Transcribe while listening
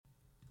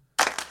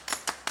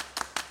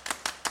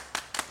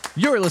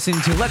You're listening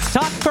to Let's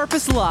Talk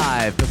Purpose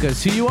Live,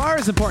 because who you are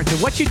is important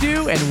to what you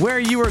do and where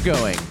you are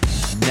going.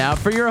 Now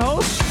for your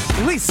host,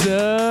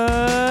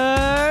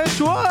 Lisa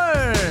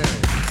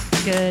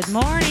Schwartz. Good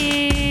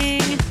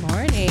morning.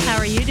 Morning. How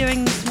are you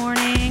doing this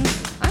morning?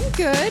 I'm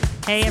good.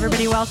 Hey,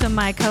 everybody, welcome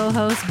my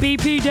co-host,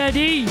 BP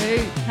Daddy.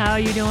 Hey. How are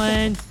you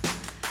doing?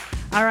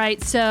 All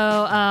right, so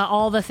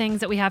all the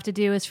things that we have to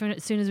do as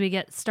soon as we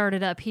get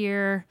started up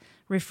here,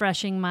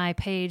 refreshing my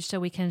page so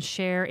we can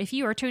share. If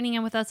you are tuning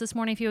in with us this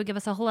morning, if you would give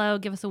us a hello,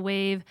 give us a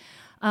wave,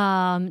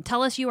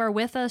 tell us you are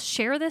with us,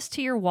 share this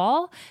to your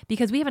wall,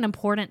 because we have an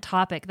important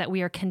topic that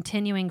we are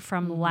continuing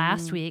from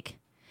last week.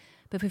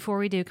 But before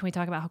we do, can we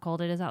talk about how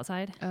cold it is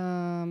outside?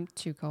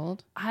 Too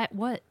cold.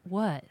 What?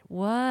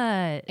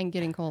 And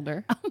getting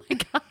colder. Oh my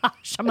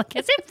gosh. I'm like,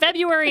 is it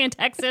February in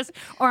Texas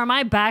or am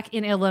I back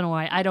in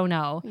Illinois? I don't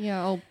know.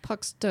 Yeah, old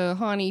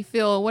Puxtahawny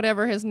Phil,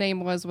 whatever his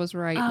name was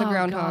right. The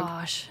groundhog. Oh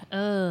gosh.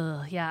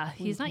 Ugh. Yeah.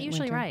 He's not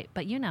usually winter. right,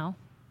 but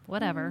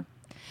whatever.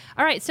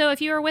 All right. So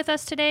if you are with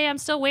us today, I'm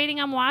still waiting.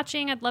 I'm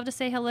watching. I'd love to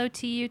say hello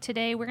to you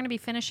today. We're going to be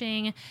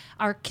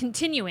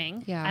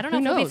continuing. Yeah, I don't know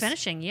who if we'll be knows?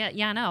 finishing.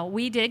 Yeah, no.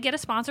 We did get a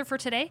sponsor for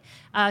today.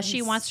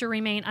 She wants to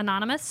remain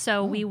anonymous.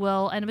 So we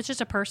will, and it was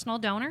just a personal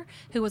donor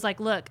who was like,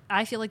 look,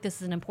 I feel like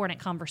this is an important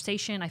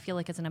conversation. I feel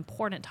like it's an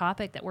important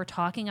topic that we're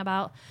talking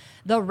about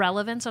the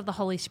relevance of the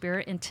Holy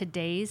Spirit in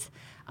today's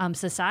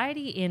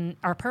society, in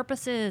our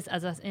purposes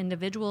as us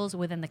individuals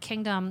within the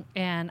kingdom.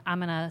 And I'm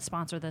going to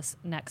sponsor this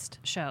next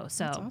show.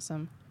 So That's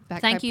awesome. Back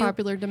Thank by you.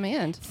 popular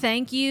demand.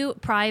 Thank you,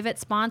 private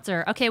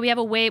sponsor. Okay, we have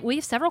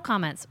several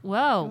comments.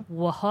 Whoa.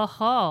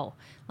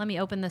 Let me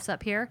open this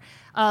up here.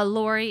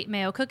 Lori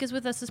Mayo Cook is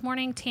with us this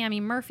morning. Tammy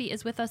Murphy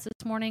is with us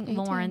this morning. Hey,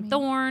 Lauren Tammy.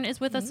 Thorne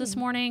is with us this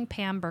morning.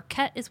 Pam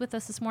Burkett is with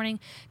us this morning.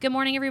 Good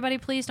morning, everybody.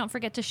 Please don't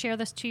forget to share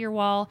this to your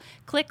wall.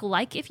 Click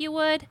like if you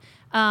would.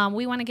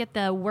 We want to get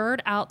the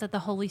word out that the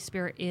Holy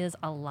Spirit is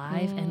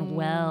alive and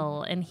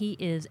well, and he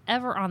is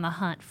ever on the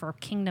hunt for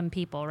kingdom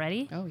people.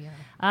 Ready? Oh,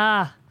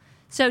 yeah.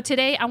 So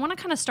today I want to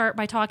kind of start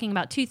by talking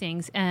about two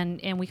things, and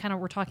we kind of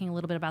were talking a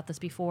little bit about this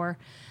before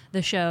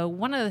the show.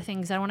 One of the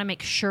things I want to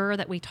make sure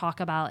that we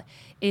talk about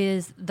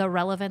is the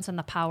relevance and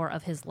the power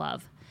of his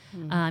love.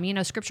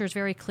 Scripture is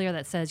very clear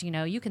that says,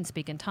 you can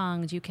speak in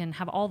tongues, you can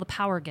have all the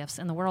power gifts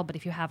in the world, but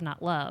if you have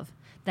not love,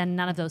 then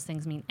none of those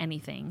things mean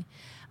anything.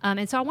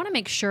 And so I want to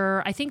make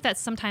sure, I think that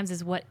sometimes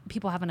is what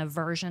people have an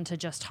aversion to,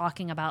 just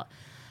talking about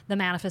the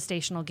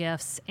manifestational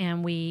gifts,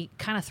 and we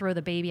kind of throw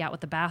the baby out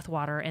with the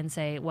bathwater and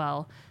say,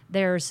 well,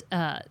 there's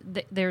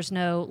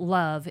no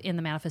love in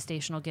the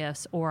manifestational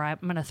gifts, or I'm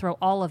going to throw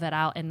all of it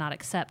out and not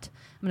accept.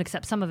 I'm going to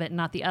accept some of it and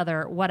not the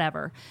other,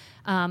 whatever.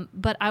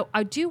 But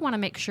I do want to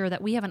make sure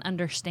that we have an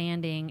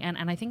understanding,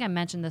 and I think I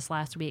mentioned this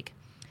last week,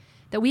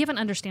 that we have an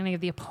understanding of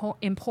the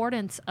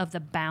importance of the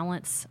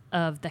balance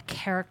of the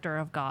character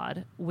of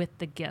God with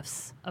the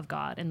gifts of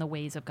God and the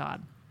ways of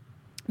God.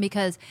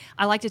 Because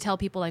I like to tell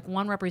people, like,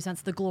 one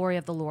represents the glory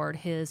of the Lord,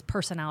 his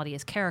personality,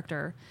 his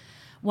character.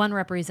 One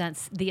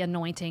represents the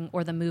anointing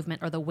or the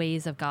movement or the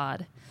ways of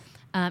God.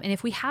 And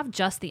if we have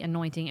just the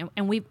anointing,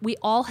 and we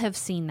all have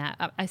seen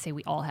that. I say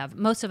we all have.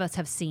 Most of us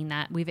have seen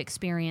that. We've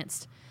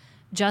experienced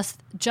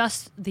just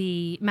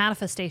the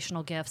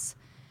manifestational gifts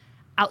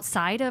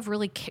outside of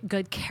really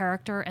good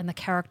character and the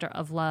character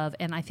of love.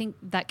 And I think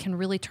that can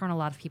really turn a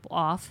lot of people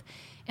off.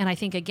 And I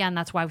think, again,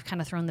 that's why we've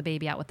kind of thrown the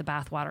baby out with the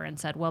bathwater and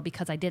said, well,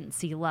 because I didn't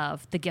see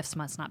love, the gifts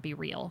must not be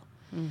real.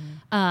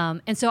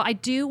 And so I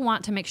do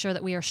want to make sure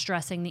that we are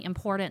stressing the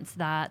importance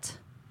that,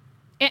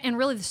 and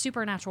really the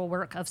supernatural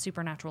work of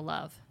supernatural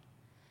love.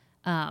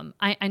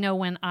 I know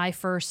when I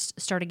first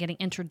started getting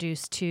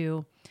introduced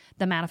to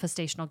the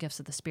manifestational gifts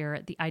of the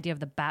Spirit, the idea of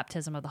the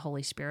baptism of the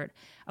Holy Spirit,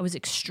 I was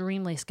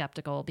extremely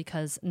skeptical,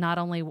 because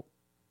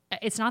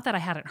it's not that I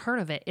hadn't heard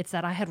of it, it's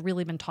that I had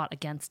really been taught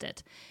against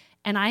it.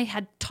 And I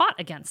had taught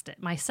against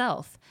it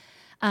myself.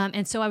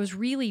 And so I was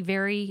really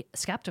very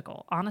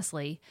skeptical,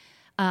 honestly.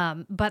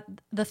 But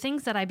the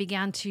things that I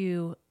began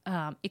to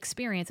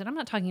experience, and I'm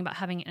not talking about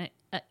having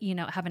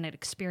an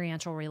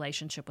experiential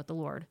relationship with the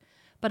Lord,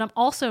 but I'm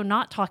also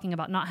not talking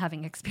about not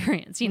having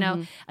experience.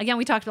 Again,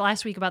 we talked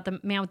last week about the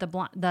man with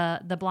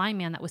the blind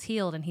man that was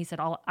healed, and he said,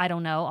 I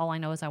don't know. All I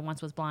know is I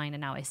once was blind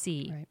and now I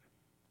see. Right.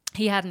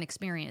 He had an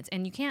experience,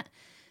 and you can't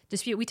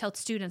dispute. We tell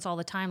students all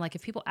the time, like,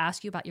 if people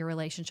ask you about your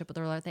relationship with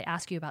the Lord, they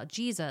ask you about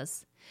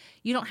Jesus,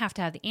 you don't have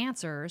to have the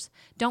answers.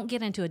 Don't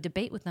get into a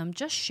debate with them.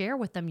 Just share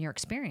with them your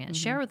experience.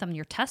 Share with them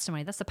your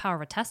testimony. That's the power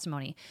of a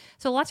testimony.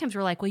 So a lot of times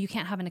we're like, well, you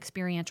can't have an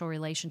experiential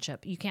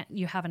relationship.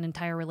 You have an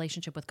entire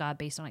relationship with God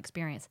based on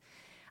experience.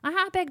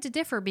 I beg to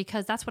differ,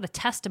 because that's what a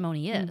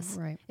testimony is.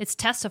 Right. It's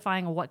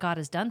testifying of what God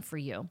has done for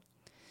you.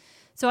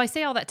 So I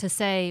say all that to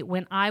say,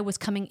 when I was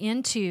coming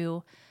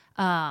into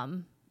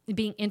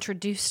being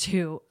introduced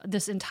to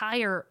this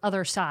entire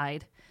other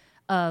side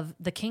of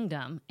the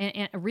kingdom,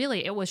 and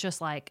really it was just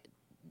like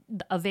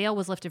a veil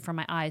was lifted from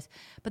my eyes.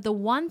 But the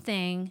one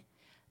thing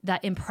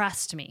that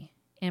impressed me,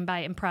 and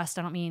by impressed,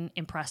 I don't mean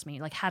impressed me,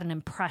 like had an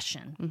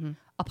impression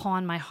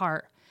upon my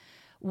heart,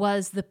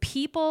 was the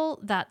people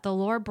that the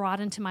Lord brought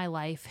into my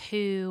life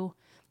who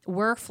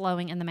were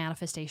flowing in the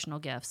manifestational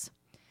gifts.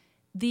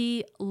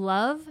 The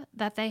love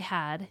that they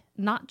had,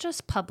 not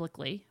just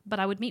publicly, but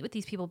I would meet with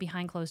these people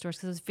behind closed doors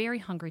because I was very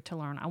hungry to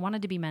learn. I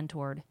wanted to be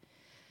mentored.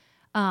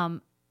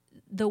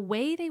 The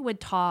way they would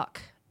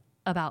talk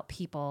about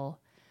people,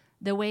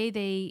 the way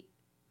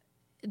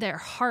their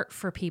heart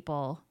for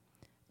people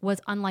was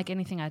unlike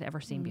anything I'd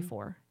ever seen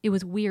before. It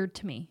was weird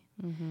to me.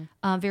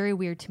 Very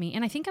weird to me.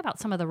 And I think about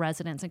some of the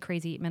residents in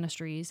Crazy 8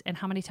 Ministries and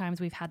how many times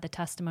we've had the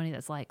testimony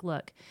that's like,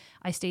 look,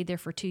 I stayed there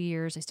for 2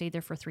 years. I stayed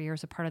there for 3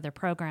 years, a part of their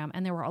program.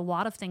 And there were a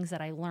lot of things that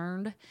I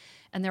learned,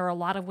 and there were a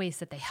lot of ways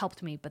that they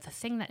helped me. But the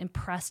thing that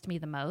impressed me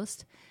the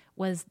most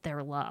was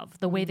their love,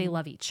 the way they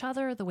love each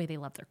other, the way they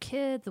love their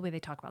kids, the way they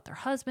talk about their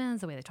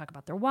husbands, the way they talk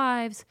about their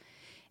wives.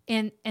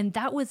 And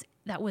that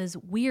was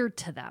weird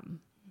to them.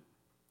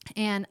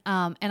 And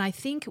I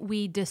think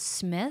we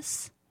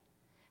dismiss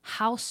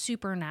how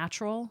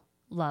supernatural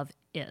love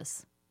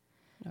is.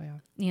 Oh, yeah.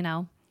 You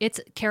know, it's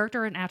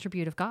character and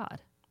attribute of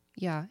God.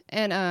 Yeah.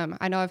 And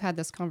I know I've had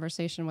this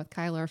conversation with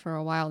Kyler for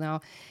a while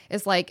now.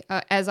 It's like,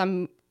 as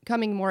I'm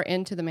coming more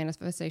into the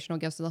manifestational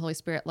gifts of the Holy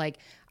Spirit, like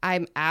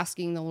I'm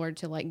asking the Lord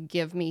to like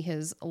give me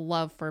his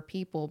love for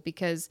people,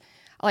 because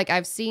like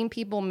I've seen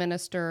people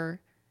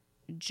minister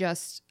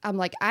I'm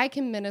like, I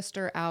can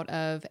minister out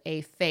of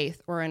a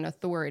faith or an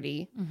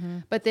authority,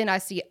 but then I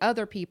see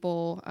other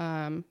people,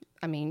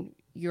 I mean,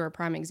 you're a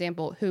prime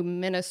example, who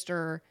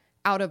minister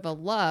out of a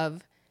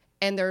love,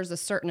 and there's a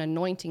certain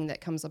anointing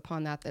that comes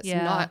upon that's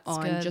not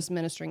on good. Just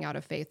ministering out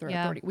of faith or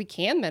authority. We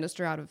can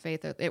minister out of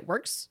faith. It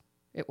works.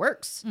 It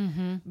works.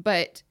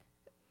 But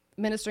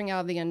ministering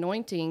out of the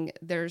anointing,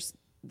 there's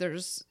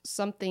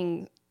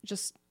something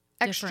just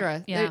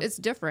extra. It's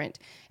different.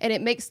 And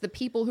it makes the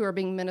people who are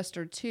being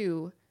ministered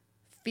to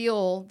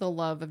feel the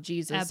love of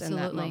Jesus in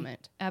that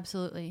moment.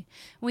 Absolutely.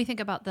 When we think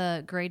about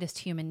the greatest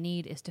human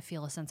need is to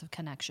feel a sense of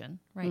connection,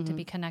 right? To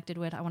be connected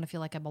with, I want to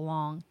feel like I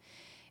belong.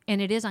 And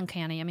it is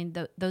uncanny. I mean,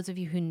 those of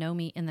you who know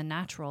me in the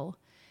natural,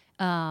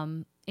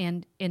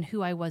 and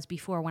who I was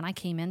before, when I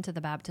came into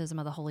the baptism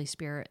of the Holy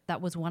Spirit, that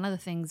was one of the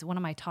things, one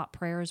of my top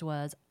prayers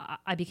was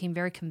I became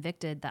very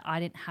convicted that I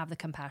didn't have the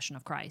compassion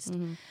of Christ.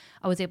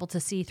 I was able to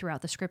see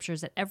throughout the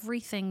scriptures that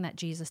everything that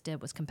Jesus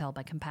did was compelled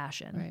by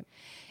compassion. Right.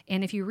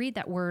 And if you read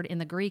that word in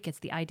the Greek, it's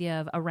the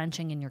idea of a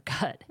wrenching in your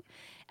gut.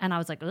 And I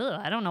was like,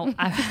 ugh, I don't know.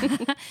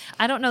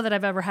 I don't know that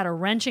I've ever had a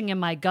wrenching in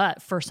my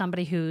gut for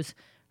somebody who's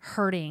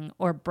hurting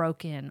or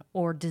broken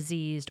or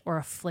diseased or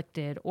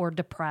afflicted or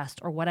depressed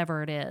or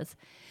whatever it is.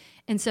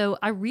 And so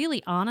I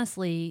really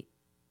honestly,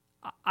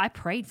 I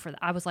prayed for that.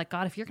 I was like,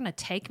 God, if you're going to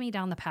take me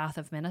down the path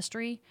of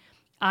ministry,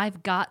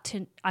 I've got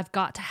to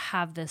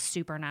have this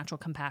supernatural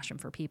compassion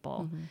for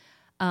people.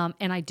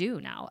 And I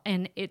do now.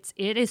 And it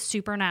is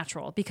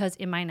supernatural, because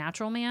in my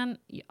natural man,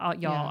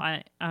 y'all,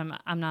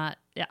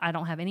 I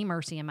don't have any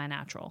mercy in my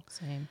natural.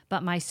 Same.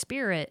 But my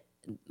spirit,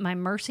 my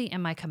mercy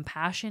and my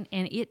compassion,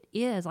 and it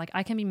is like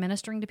I can be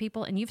ministering to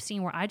people, and you've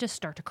seen where I just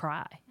start to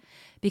cry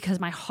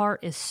because my heart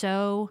is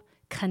so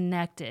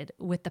connected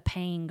with the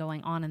pain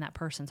going on in that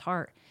person's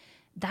heart.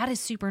 That is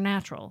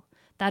supernatural.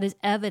 That is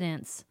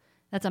evidence.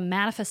 That's a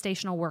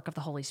manifestational work of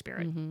the Holy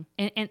Spirit.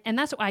 And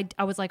that's what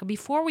I was like,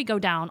 before we go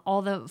down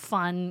all the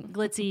fun,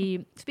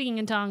 glitzy, speaking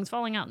in tongues,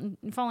 falling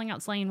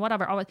out, slaying,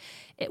 whatever.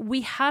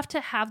 We have to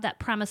have that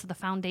premise of the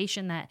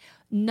foundation that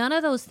none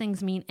of those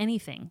things mean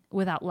anything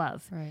without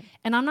love. Right.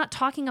 And I'm not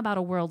talking about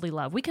a worldly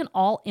love. We can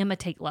all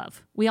imitate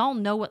love. We all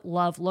know what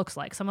love looks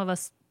like. Some of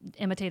us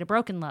imitate a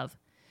broken love.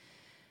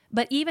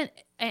 But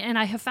and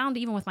I have found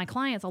even with my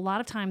clients, a lot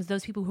of times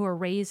those people who are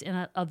raised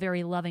in a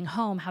very loving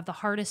home have the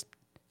hardest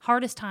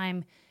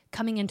time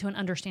coming into an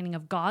understanding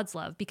of God's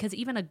love, because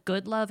even a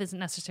good love isn't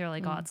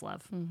necessarily God's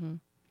love.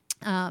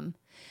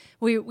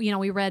 We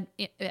read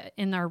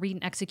in our Read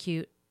and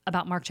Execute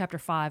about Mark chapter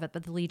 5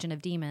 about the legion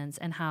of demons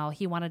and how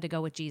he wanted to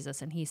go with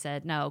Jesus, and he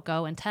said, no,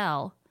 go and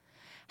tell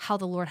how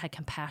the Lord had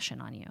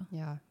compassion on you.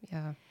 Yeah.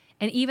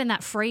 And even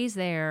that phrase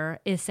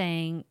there is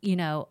saying,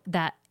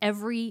 that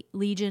every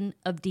legion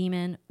of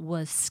demon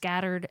was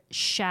scattered,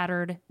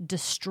 shattered,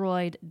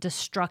 destroyed,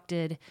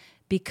 destructed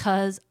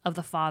because of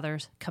the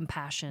Father's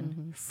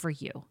compassion for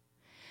you.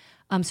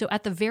 So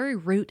at the very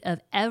root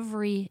of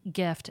every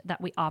gift that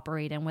we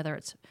operate in, whether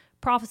it's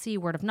prophecy,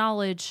 word of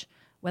knowledge,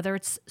 whether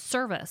it's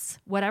service,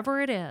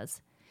 whatever it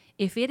is,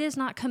 if it is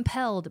not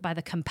compelled by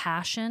the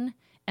compassion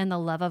and the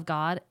love of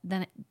God,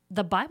 then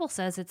the Bible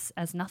says it's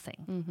as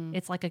nothing.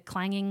 It's like a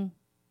clanging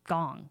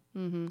gong.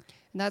 And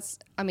that's,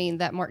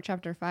 that Mark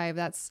chapter 5,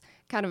 that's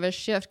kind of a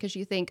shift, because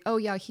you think, oh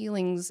yeah,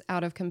 healing's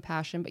out of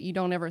compassion, but you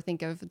don't ever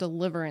think of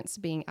deliverance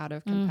being out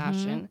of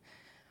compassion.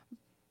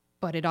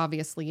 But it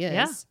obviously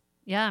is.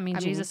 Yeah.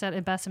 Jesus said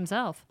it best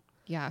himself.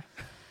 Yeah.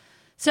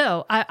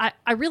 So I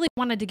really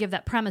wanted to give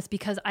that premise,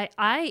 because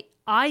I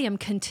am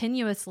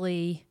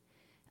continuously,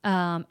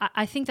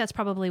 I think that's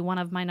probably one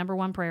of my number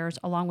one prayers,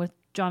 along with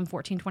John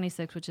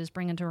 14:26, which is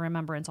bring into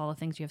remembrance all the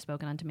things you have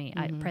spoken unto me.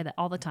 I pray that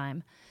all the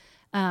time.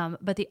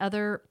 But the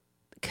other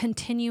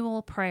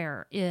continual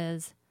prayer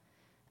is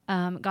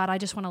God, I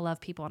just want to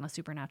love people on a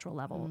supernatural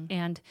level.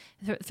 And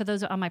for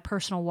those on my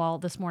personal wall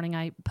this morning,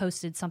 I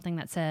posted something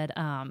that said,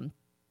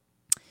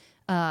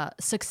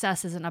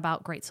 success isn't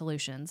about great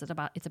solutions. It's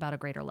about a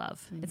greater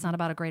love. It's not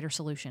about a greater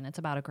solution. It's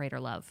about a greater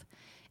love.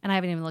 And I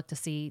haven't even looked to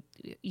see,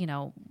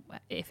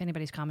 if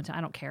anybody's commented.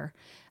 I don't care.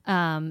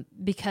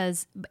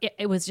 Because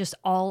it was just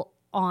all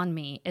on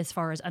me as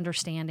far as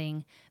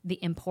understanding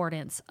the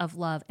importance of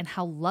love and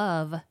how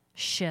love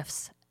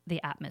shifts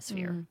the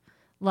atmosphere.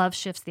 Love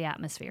shifts the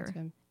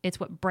atmosphere. It's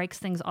what breaks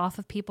things off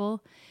of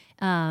people.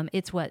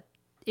 It's what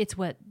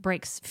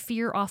breaks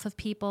fear off of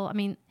people. I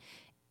mean,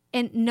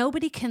 and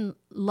nobody can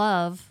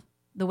love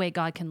the way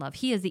God can love.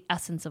 He is the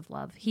essence of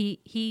love.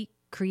 He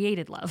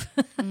created love.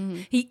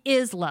 He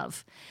is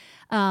love.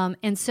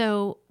 And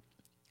so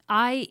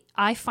I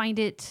find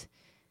it,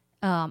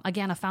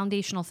 again, a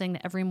foundational thing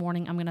that every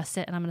morning I'm going to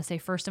sit and I'm going to say,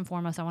 first and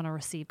foremost, I want to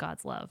receive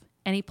God's love.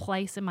 Any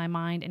place in my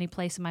mind, any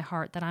place in my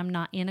heart that I'm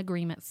not in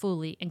agreement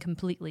fully and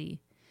completely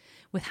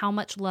with how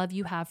much love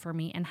you have for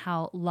me and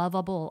how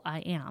lovable I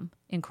am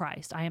in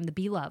Christ. I am the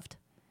beloved.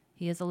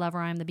 He is the lover.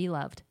 I am the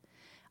beloved.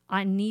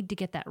 I need to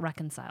get that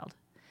reconciled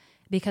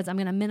because I'm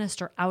going to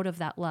minister out of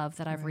that love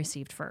that I've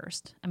received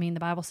first. I mean, the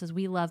Bible says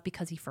we love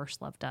because he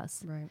first loved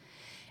us. Right.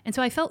 And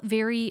so I felt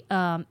very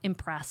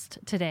impressed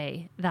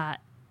today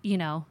that,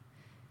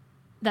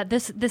 that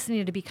this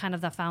needed to be kind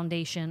of the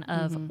foundation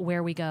of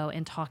where we go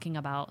in talking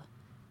about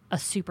a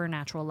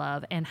supernatural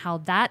love and how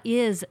that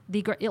is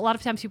a lot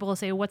of times people will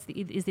say,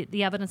 is it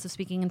the evidence of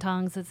speaking in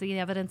tongues? It's the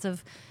evidence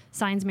of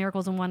signs,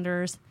 miracles, and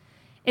wonders.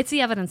 It's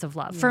the evidence of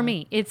love. Yeah. For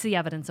me, it's the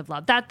evidence of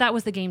love. That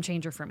was the game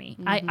changer for me.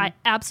 I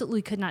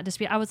absolutely could not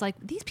dispute. I was like,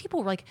 these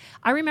people were like,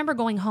 I remember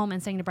going home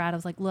and saying to Brad, I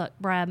was like, look,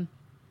 Brad,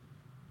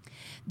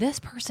 this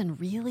person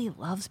really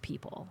loves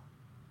people.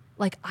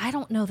 Like, I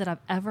don't know that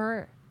I've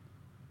ever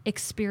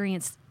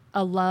experienced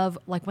a love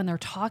like when they're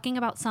talking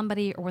about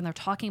somebody or when they're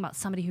talking about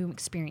somebody who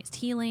experienced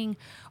healing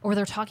or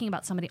they're talking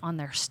about somebody on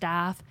their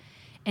staff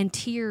and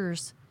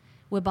tears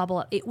would bubble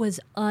up. It was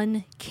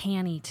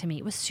uncanny to me.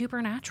 It was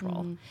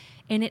supernatural.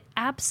 And it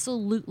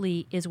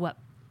absolutely is what,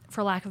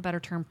 for lack of a better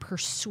term,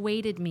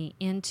 persuaded me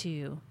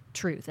into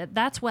truth.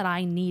 That's what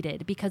I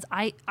needed because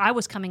I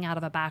was coming out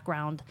of a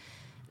background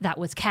that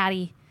was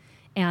catty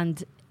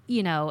and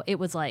it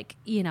was like,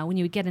 when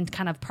you would get into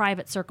kind of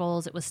private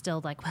circles, it was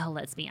still like, well,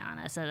 let's be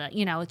honest.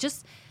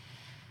 Just,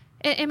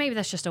 and maybe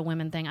that's just a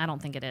women thing. I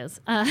don't think it is.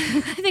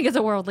 I think it's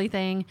a worldly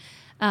thing.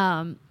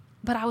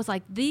 But I was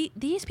like,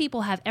 these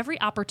people have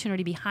every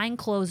opportunity behind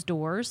closed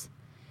doors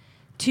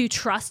to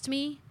trust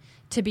me,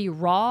 to be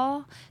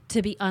raw,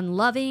 to be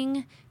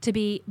unloving,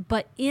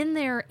 but in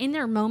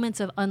their moments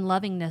of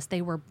unlovingness,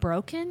 they were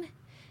broken.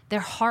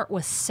 Their heart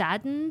was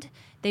saddened.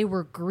 They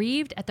were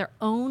grieved at their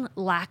own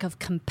lack of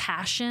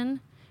compassion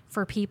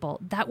for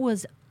people. That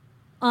was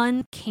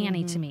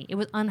uncanny to me. It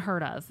was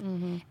unheard of.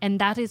 And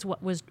that is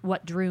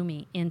what drew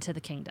me into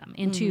the kingdom,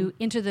 into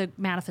the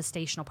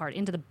manifestational part,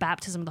 into the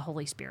baptism of the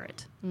Holy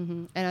Spirit.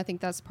 And I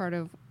think that's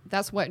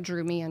what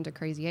drew me into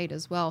Crazy 8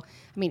 as well.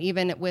 I mean,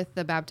 even with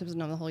the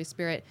baptism of the Holy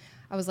Spirit,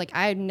 I was like,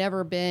 I had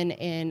never been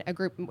in a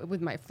group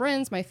with my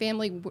friends, my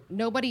family.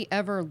 Nobody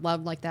ever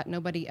loved like that.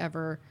 Nobody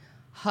ever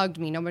hugged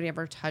me. Nobody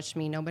ever touched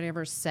me. Nobody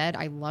ever said,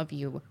 I love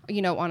you,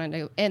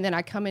 and then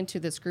I come into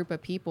this group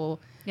of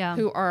people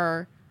who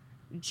are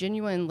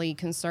genuinely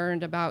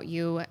concerned about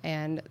you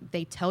and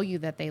they tell you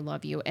that they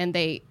love you and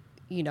they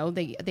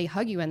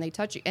hug you and they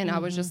touch you. And I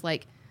was just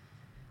like,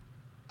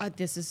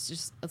 this is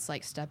just, it's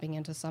like stepping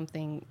into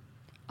something,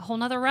 a whole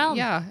nother realm.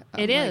 Yeah.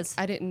 It is.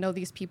 I didn't know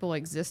these people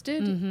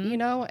existed,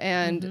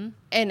 and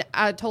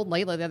I told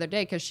Layla the other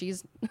day, cause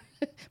she's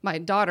my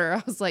daughter,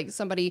 I was like,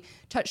 somebody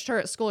touched her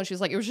at school and she's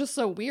like, it was just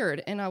so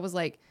weird. And I was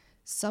like,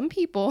 some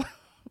people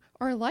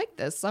are like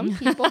this. Some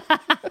people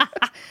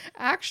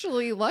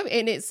actually love it.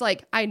 And it's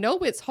like, I know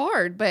it's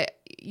hard, but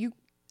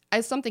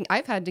as something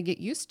I've had to get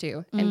used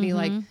to and be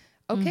like,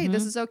 okay,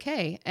 this is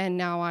okay. And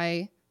now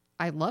I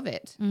love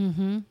it.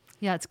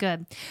 Yeah, it's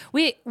good.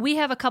 We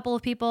have a couple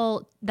of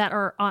people that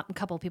are on,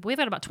 We've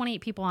had about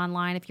 28 people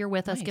online. If you're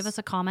with us, give us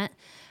a comment.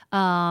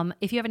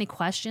 If you have any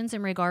questions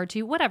in regard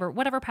to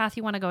whatever path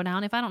you want to go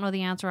down. If I don't know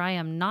the answer, I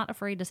am not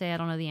afraid to say I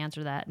don't know the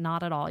answer to that.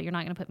 Not at all. You're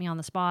not going to put me on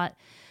the spot.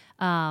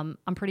 I'm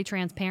pretty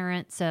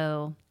transparent,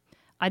 so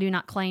I do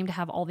not claim to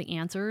have all the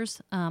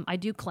answers. I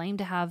do claim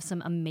to have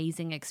some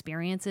amazing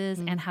experiences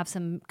and have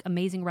some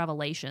amazing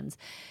revelations.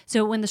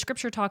 So when the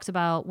scripture talks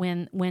about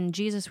when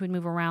Jesus would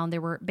move around,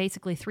 there were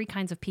basically three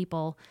kinds of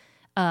people.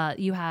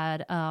 You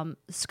had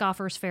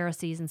scoffers,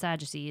 Pharisees, and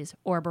Sadducees,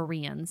 or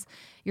Bereans.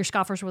 Your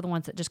scoffers were the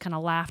ones that just kind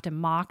of laughed and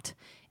mocked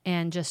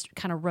and just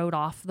kind of wrote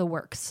off the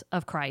works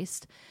of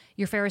Christ.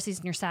 Your Pharisees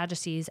and your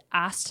Sadducees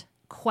asked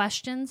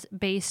questions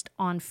based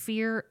on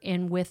fear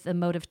and with the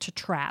motive to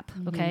trap.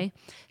 Okay.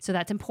 So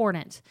that's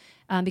important.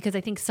 Because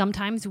I think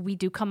sometimes we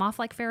do come off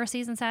like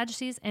Pharisees and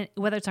Sadducees, and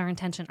whether it's our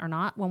intention or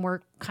not, when we're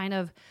kind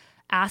of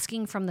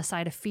asking from the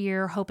side of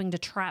fear, hoping to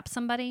trap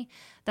somebody,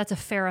 that's a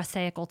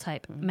Pharisaical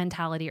type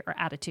mentality or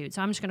attitude.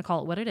 So I'm just going to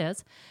call it what it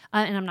is.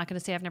 And I'm not going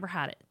to say I've never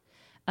had it.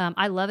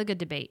 I love a good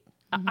debate.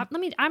 I'm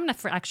going to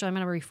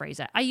rephrase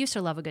it. I used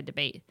to love a good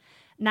debate.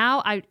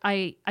 Now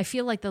I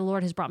feel like the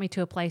Lord has brought me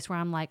to a place where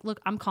I'm like, look,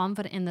 I'm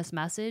confident in this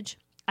message.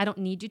 I don't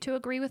need you to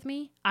agree with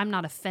me. I'm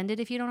not offended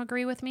if you don't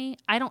agree with me.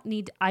 I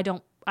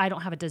don't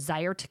have a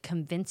desire to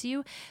convince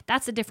you.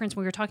 That's the difference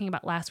we were talking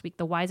about last week,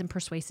 the wise and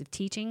persuasive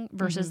teaching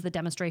versus the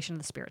demonstration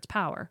of the Spirit's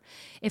power.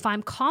 If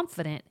I'm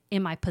confident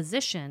in my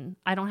position,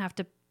 I don't have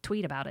to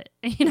tweet about it.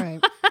 You know?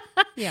 Right.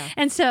 Yeah.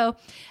 And so,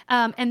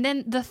 and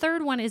then the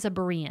third one is a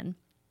Berean.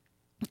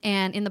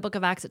 And in the book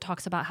of Acts, it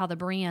talks about how the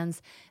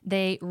Bereans,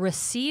 they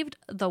received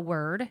the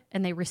word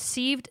and they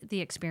received the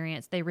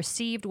experience. They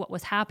received what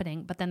was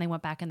happening, but then they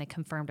went back and they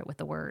confirmed it with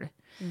the word.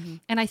 Mm-hmm.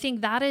 And I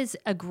think that is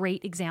a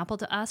great example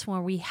to us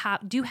when we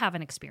do have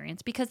an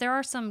experience, because there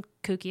are some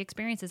kooky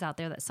experiences out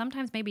there that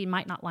sometimes maybe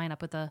might not line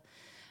up with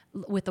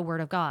the word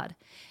of God.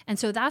 And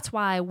so that's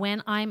why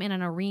when I'm in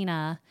an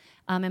arena,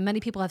 and many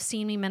people have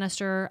seen me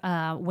minister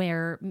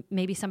where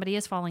maybe somebody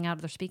is falling out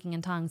of their speaking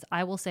in tongues,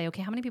 I will say,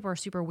 okay, how many people are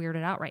super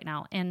weirded out right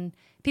now? And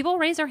people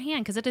raise their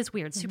hand because it is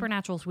weird.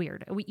 Supernatural is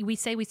weird. We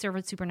say we serve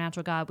a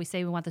supernatural God. We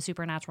say we want the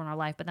supernatural in our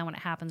life, but then when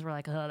it happens, we're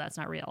like, oh, that's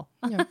not real.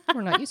 Yeah,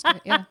 we're not used to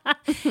it. Yeah.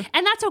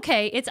 And that's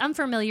okay. It's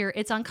unfamiliar.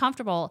 It's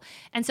uncomfortable.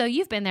 And so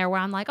you've been there where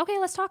I'm like, okay,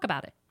 let's talk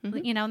about it.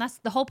 Mm-hmm. You know, and that's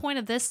the whole point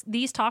of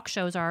these talk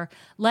shows are,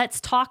 let's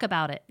talk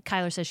about it.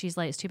 Kyler says she's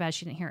late. It's too bad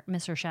she didn't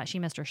miss her shout. She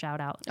missed her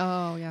shout out.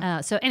 Oh, yeah.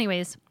 So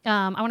anyways,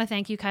 I want to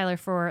thank you, Kyler,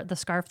 for the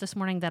scarf this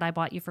morning that I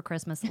bought you for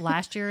Christmas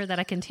last year that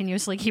I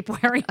continuously keep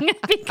wearing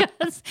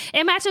because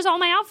it matches all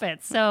my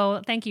outfits.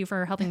 So thank you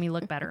for helping me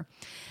look better.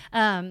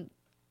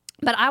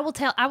 But I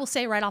will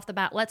say right off the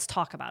bat, let's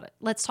talk about it.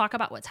 Let's talk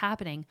about what's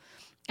happening.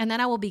 And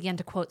then I will begin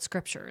to quote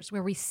scriptures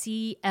where we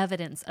see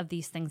evidence of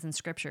these things in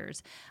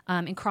scriptures.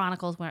 In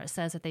Chronicles, where it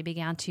says that they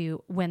began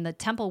to, when the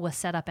temple was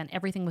set up and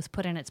everything was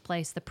put in its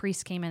place, the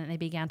priests came in and they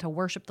began to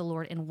worship the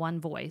Lord in one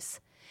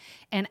voice.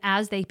 And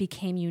as they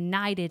became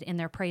united in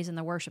their praise and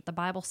their worship, the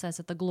Bible says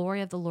that the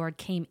glory of the Lord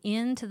came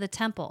into the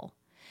temple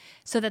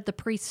so that the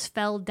priests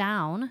fell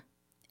down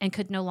and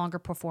could no longer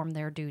perform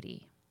their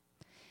duty.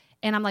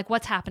 And I'm like,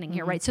 what's happening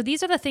here, right? So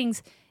these are the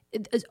things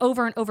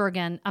over and over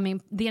again. I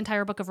mean, the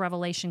entire book of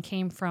Revelation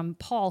came from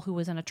Paul, who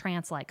was in a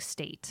trance-like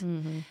state.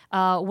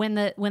 Mm-hmm.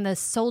 When the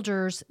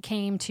soldiers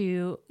came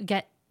to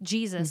get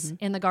Jesus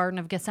in the Garden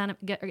of Gethsemane,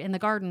 in the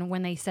garden,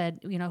 when they said,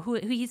 you know, who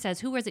he says,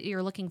 who is it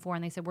you're looking for?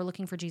 And they said, we're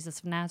looking for Jesus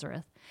of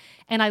Nazareth.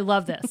 And I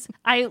love this.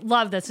 I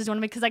love this.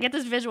 Because I get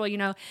this visual, you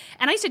know,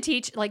 and I used to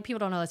teach, like, people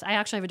don't know this. I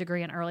actually have a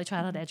degree in early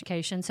childhood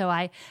education. So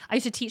I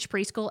used to teach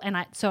preschool, and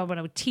so when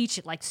I would teach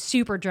it like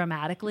super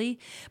dramatically,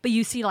 but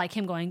you see like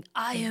him going,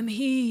 I am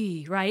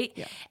he, right?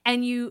 Yeah.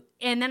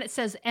 And then it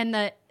says, and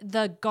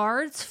the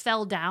guards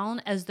fell down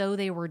as though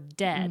they were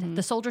dead. Mm-hmm.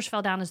 The soldiers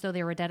fell down as though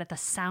they were dead at the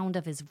sound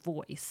of his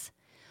voice.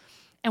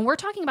 And we're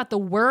talking about the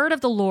word of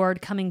the Lord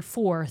coming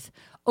forth,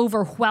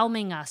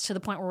 overwhelming us to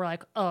the point where we're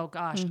like, oh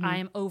gosh, I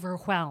am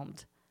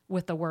overwhelmed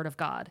with the word of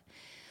God.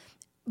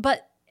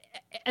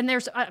 And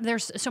there's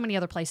so many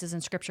other places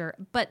in scripture,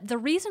 but the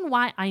reason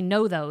why I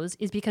know those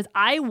is because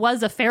I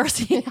was a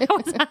Pharisee.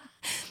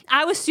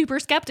 I was super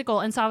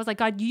skeptical. And so I was like,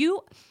 God,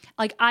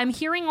 I'm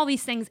hearing all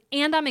these things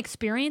and I'm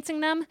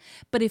experiencing them,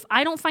 but if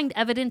I don't find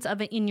evidence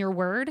of it in your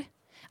word,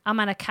 I'm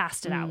going to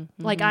cast it out.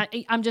 Mm-hmm. Like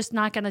I'm just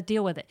not going to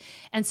deal with it.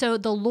 And so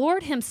the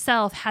Lord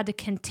himself had to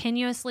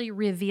continuously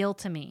reveal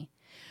to me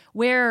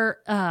where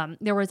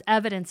there was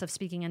evidence of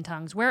speaking in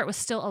tongues, where it was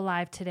still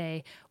alive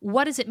today.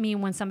 What does it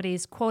mean when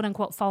somebody's quote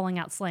unquote falling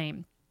out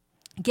slain?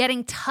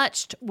 Getting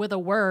touched with a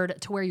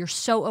word to where you're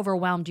so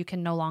overwhelmed you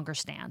can no longer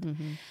stand.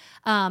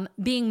 Mm-hmm.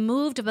 Being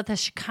moved with the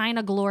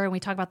Shekinah glory. When we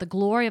talk about the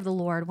glory of the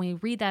Lord, when we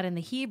read that in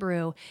the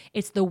Hebrew,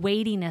 it's the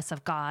weightiness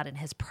of God and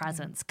his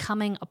presence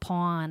coming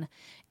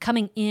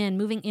in,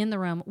 moving in the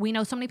room. We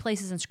know so many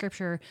places in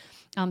scripture.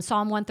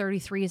 Psalm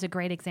 133 is a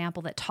great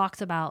example that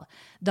talks about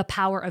the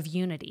power of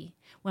unity.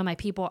 When my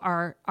people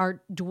are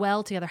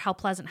dwell together, how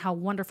pleasant, how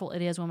wonderful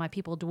it is when my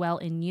people dwell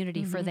in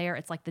unity. For there,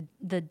 it's like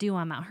the dew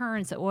on Mount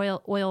Hermon, it's the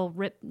oil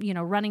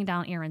running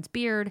down Aaron's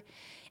beard.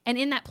 And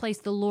in that place,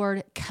 the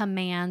Lord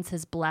commands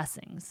his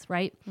blessings,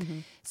 right? Mm-hmm.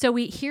 So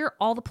we hear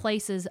all the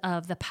places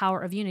of the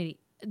power of unity.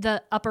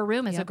 The upper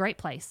room is a great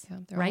place,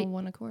 they're right? all in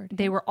one accord.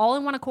 They were all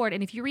in one accord.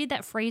 And if you read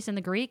that phrase in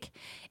the Greek,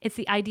 it's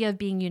the idea of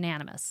being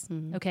unanimous,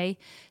 okay?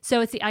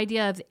 So it's the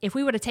idea of, if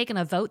we would have taken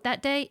a vote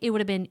that day, it would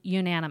have been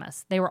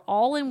unanimous. They were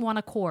all in one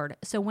accord.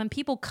 So when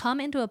people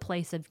come into a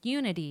place of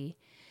unity,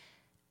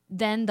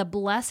 then the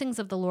blessings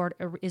of the Lord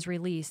is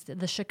released.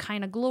 The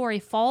Shekinah glory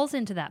falls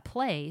into that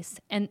place.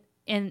 And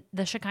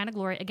the Shekinah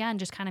glory, again,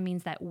 just kind of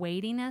means that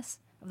weightiness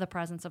of the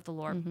presence of the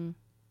Lord. Mm-hmm.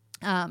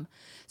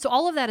 So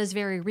all of that is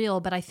very real,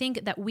 but I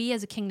think that we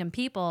as a kingdom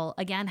people,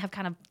 again, have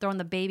kind of thrown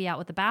the baby out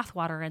with the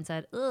bathwater and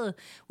said,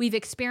 we've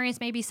experienced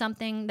maybe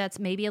something that's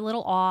maybe a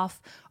little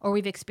off, or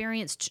we've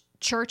experienced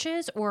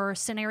churches or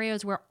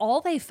scenarios where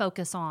all they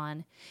focus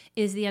on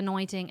is the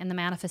anointing and the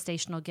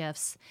manifestational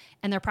gifts,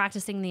 and they're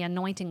practicing the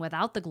anointing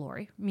without the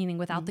glory, meaning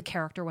without the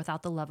character,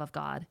 without the love of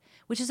God,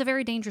 which is a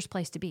very dangerous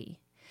place to be.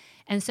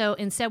 And so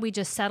instead we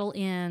just settle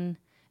in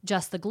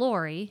just the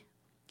glory,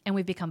 and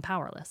we've become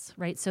powerless,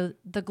 right? So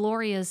the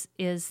glory is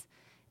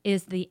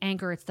the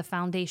anchor, it's the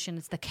foundation,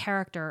 it's the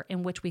character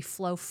in which we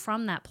flow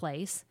from that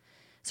place.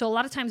 So a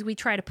lot of times we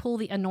try to pull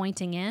the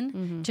anointing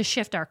in to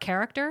shift our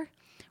character,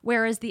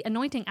 whereas the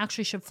anointing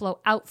actually should flow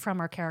out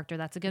from our character.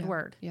 That's a good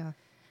word. Yeah.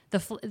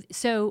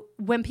 So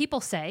when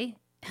people say,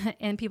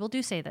 and people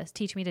do say this,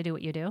 teach me to do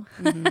what you do,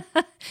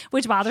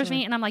 which bothers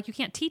me. And I'm like, you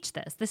can't teach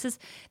this.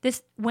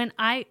 When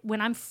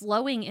I'm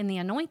flowing in the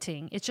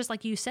anointing, it's just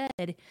like you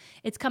said,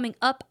 it's coming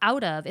up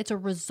out of, it's a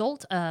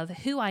result of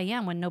who I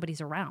am when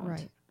nobody's around.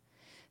 Right.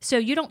 So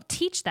you don't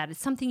teach that. It's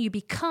something you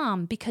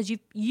become because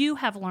you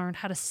have learned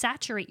how to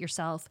saturate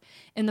yourself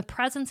in the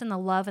presence and the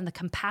love and the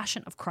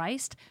compassion of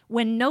Christ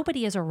when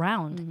nobody is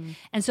around.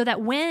 And so that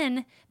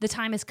when the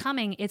time is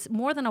coming, it's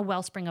more than a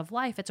wellspring of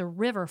life. It's a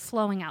river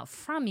flowing out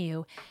from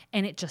you,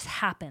 and it just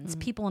happens.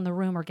 People in the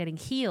room are getting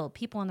healed.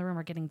 People in the room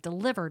are getting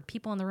delivered.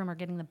 People in the room are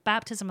getting the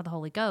baptism of the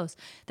Holy Ghost.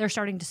 They're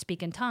starting to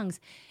speak in tongues.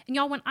 And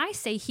y'all, when I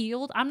say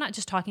healed, I'm not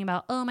just talking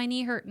about, oh, my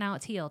knee hurt, now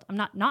it's healed. I'm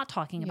not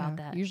talking about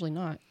that. Usually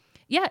not.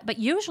 Yeah, but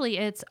usually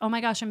it's, oh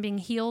my gosh, I'm being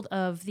healed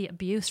of the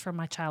abuse from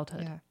my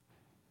childhood. Yeah.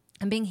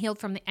 I'm being healed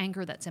from the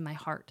anger that's in my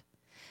heart.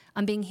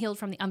 I'm being healed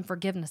from the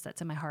unforgiveness that's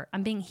in my heart.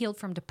 I'm being healed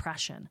from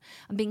depression.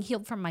 I'm being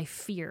healed from my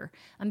fear.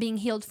 I'm being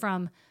healed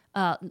from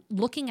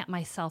looking at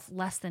myself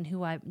less than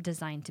who I'm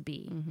designed to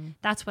be.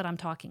 That's what I'm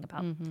talking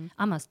about.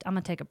 I'm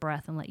gonna take a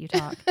breath and let you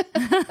talk.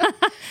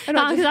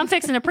 Because I'm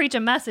fixing to preach a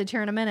message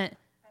here in a minute.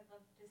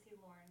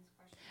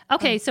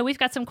 Okay, so we've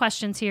got some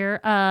questions here.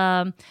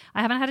 I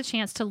haven't had a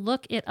chance to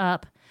look it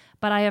up,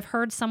 but I have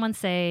heard someone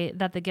say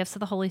that the gifts of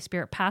the Holy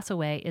Spirit pass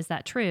away. Is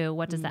that true?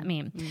 What does that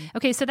mean?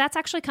 Okay, so that's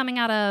actually coming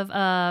out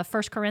of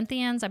 1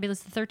 Corinthians. I believe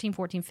it's 13,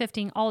 14,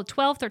 15. All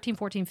 12, 13,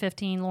 14,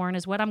 15, Lauren,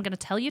 is what I'm going to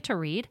tell you to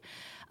read.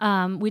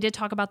 We did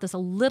talk about this a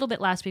little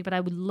bit last week, but I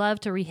would love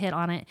to re-hit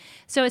on it.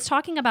 So it's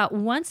talking about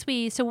when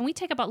we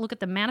take a look at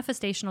the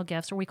manifestational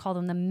gifts, or we call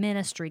them the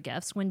ministry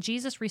gifts, when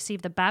Jesus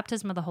received the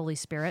baptism of the Holy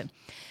Spirit,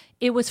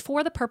 it was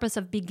for the purpose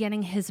of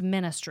beginning his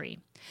ministry.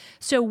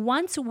 So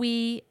once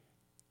we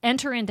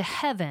enter into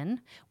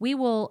heaven, we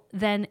will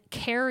then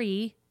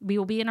we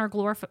will be in our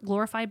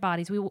glorified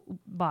bodies. We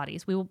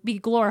will be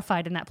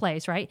glorified in that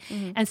place, right?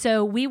 And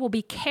so we will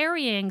be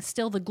carrying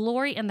still the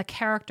glory and the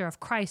character of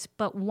Christ.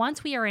 But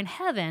once we are in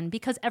heaven,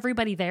 because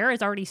everybody there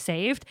is already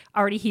saved,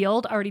 already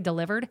healed, already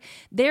delivered,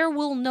 there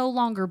will no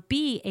longer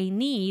be a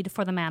need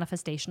for the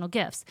manifestational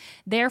gifts.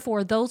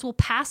 Therefore, those will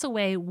pass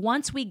away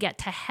once we get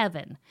to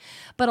heaven.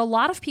 But a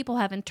lot of people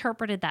have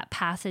interpreted that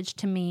passage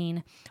to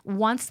mean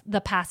once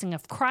the passing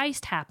of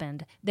Christ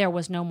happened, there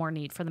was no more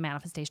need for the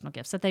manifestational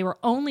gifts, that they were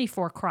only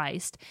for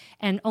Christ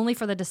and only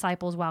for the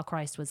disciples while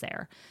Christ was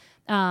there.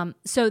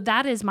 So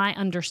that is my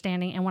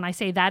understanding. And when I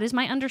say that is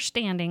my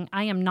understanding,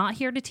 I am not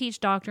here to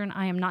teach doctrine.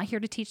 I am not here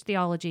to teach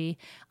theology.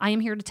 I am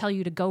here to tell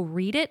you to go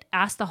read it,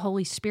 ask the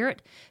Holy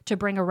Spirit to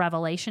bring a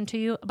revelation to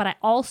you. But I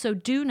also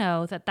do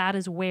know that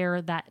is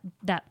where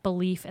that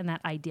belief and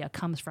that idea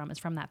comes from, is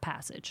from that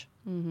passage.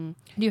 Do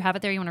you have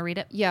it there? You want to read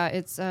it? Yeah,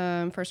 it's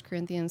 1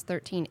 Corinthians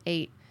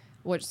 13:8.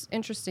 What's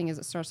interesting is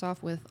it starts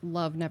off with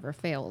love never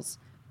fails.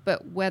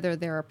 But whether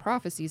there are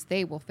prophecies,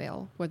 they will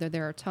fail. Whether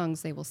there are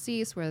tongues, they will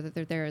cease.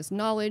 Whether there is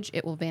knowledge,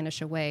 it will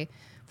vanish away.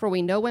 For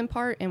we know in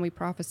part and we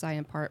prophesy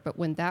in part. But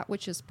when that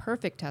which is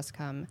perfect has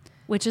come,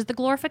 which is the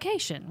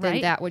glorification, then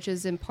right? that which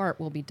is in part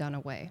will be done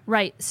away.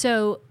 Right.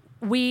 So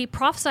we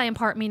prophesy in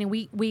part, meaning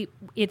we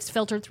it's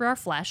filtered through our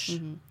flesh.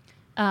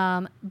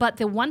 But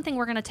the one thing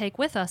we're going to take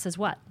with us is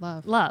what?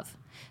 Love.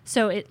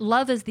 So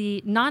love is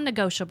the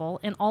non-negotiable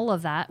in all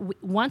of that.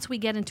 Once we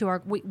get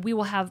into we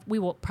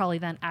will probably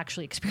then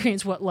actually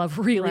experience what love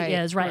really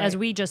is, right? As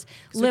we just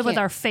live with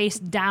our face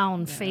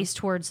down, face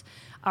towards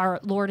our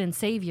Lord and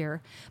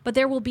Savior. But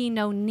there will be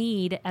no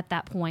need at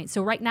that point.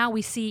 So right now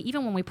we see,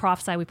 even when we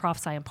prophesy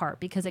in part,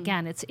 because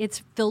again, it's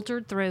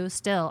filtered through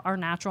still our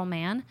natural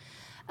man.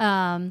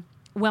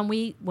 When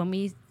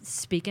we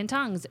speak in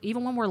tongues,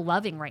 even when we're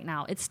loving right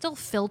now, it's still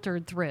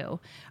filtered through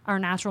our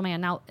natural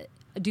man. Now,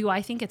 do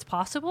I think it's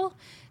possible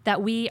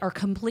that we are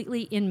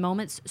completely in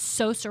moments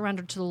so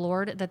surrendered to the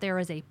Lord that there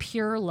is a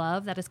pure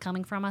love that is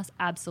coming from us?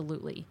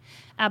 Absolutely.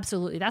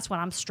 Absolutely. That's what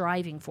I'm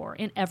striving for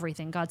in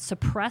everything. God,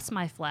 suppress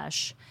my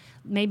flesh.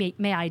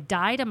 May I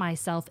die to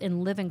myself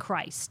and live in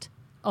Christ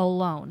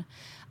alone.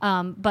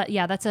 But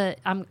yeah,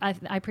 I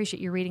appreciate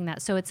you reading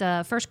that. So it's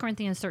 1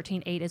 Corinthians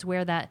 13:8 is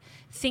where that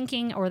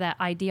thinking or that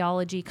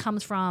ideology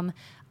comes from.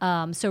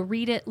 So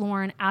read it,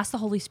 Lauren. Ask the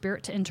Holy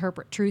Spirit to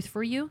interpret truth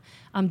for you.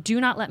 Do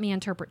not let me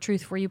interpret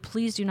truth for you.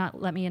 Please do not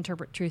let me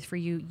interpret truth for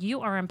you. You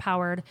are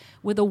empowered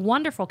with a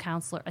wonderful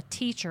counselor, a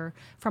teacher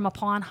from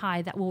upon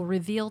high that will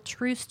reveal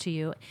truths to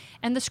you.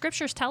 And the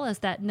scriptures tell us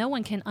that no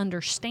one can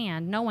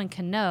understand, no one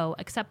can know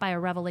except by a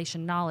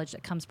revelation knowledge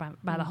that comes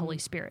by the Holy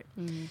Spirit.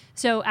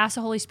 So ask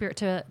the Holy Spirit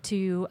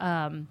to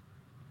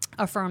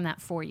affirm that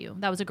for you.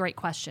 That was a great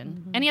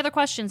question. Any other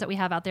questions that we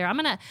have out there? I'm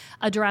going to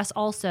address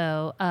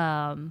also,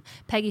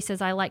 Peggy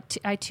says,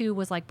 I too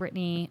was like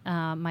Brittany.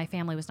 My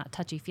family was not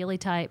touchy-feely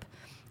type.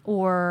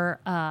 or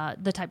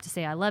the type to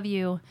say I love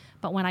you.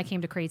 But when I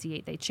came to Crazy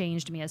 8, they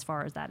changed me as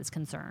far as that is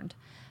concerned.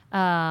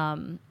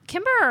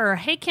 Kimber.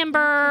 Hey,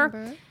 Kimber. Hey,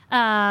 Kimber.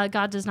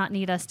 God does not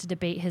need us to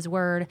debate his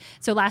word.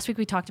 So last week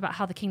we talked about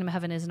how the kingdom of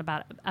heaven isn't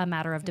about a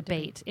matter of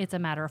debate. It's a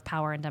matter of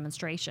power and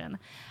demonstration.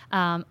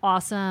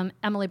 Awesome.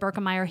 Emily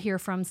Berkemeyer here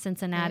from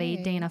Cincinnati.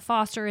 Hey. Dana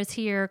Foster is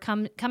here.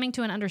 Coming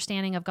to an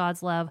understanding of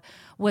God's love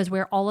was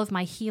where all of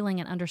my healing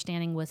and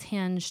understanding was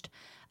hinged.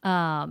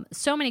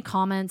 So many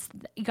comments.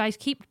 You guys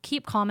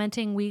keep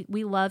commenting.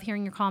 We love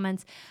hearing your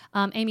comments.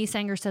 Amy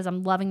Sanger says,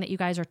 I'm loving that you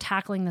guys are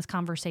tackling this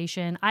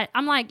conversation.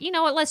 I'm like, you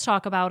know what? Let's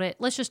talk about it.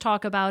 Let's just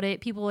talk about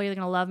it. People are either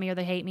going to love me or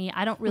they hate me.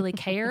 I don't really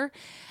care.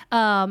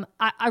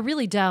 I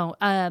really don't.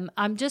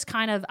 I'm just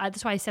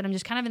that's why I said I'm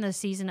just kind of in the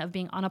season of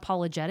being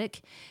unapologetic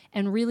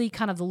and really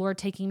kind of the Lord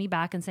taking me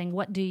back and saying,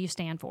 what do you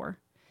stand for?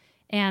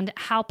 And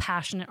how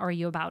passionate are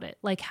you about it?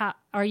 Like, how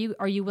are you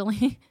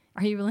willing?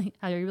 Are you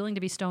willing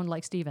to be stoned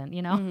like Stephen?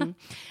 You know, mm-hmm.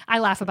 I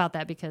laugh about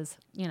that because,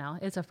 you know,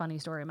 it's a funny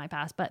story in my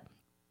past. But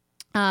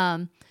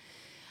I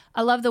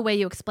love the way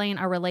you explain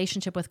our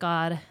relationship with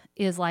God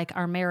is like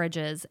our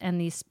marriages, and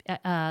these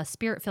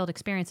spirit-filled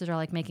experiences are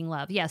like making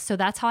love. Yes, so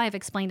that's how I've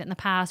explained it in the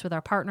past with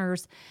our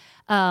partners.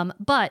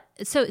 But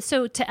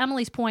so to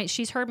Emily's point,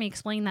 she's heard me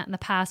explain that in the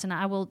past, and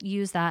I will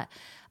use that.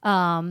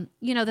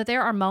 You know, that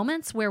there are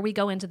moments where we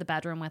go into the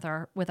bedroom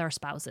with our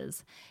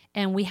spouses,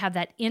 and we have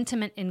that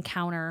intimate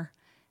encounter.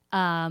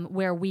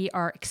 Where we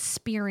are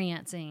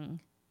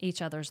experiencing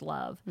each other's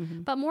love.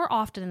 Mm-hmm. But more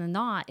often than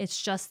not,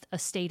 it's just a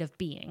state of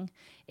being.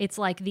 It's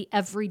like the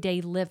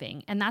everyday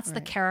living. And that's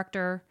the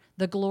character,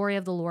 the glory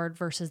of the Lord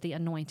versus the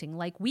anointing.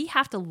 Like, we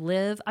have to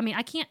live. I mean,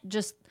 I can't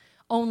just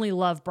only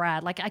love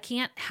Brad. Like, I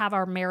can't have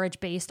our marriage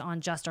based on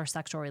just our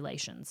sexual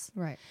relations.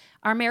 Right.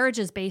 Our marriage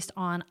is based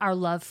on our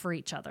love for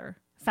each other,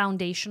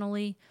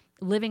 foundationally,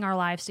 living our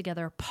lives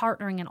together,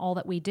 partnering in all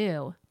that we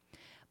do.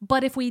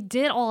 But if we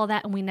did all of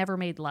that and we never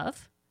made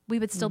love, we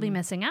would still be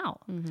missing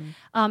out. Mm-hmm.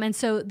 And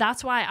so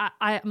that's why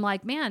I'm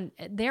like, man,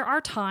 there are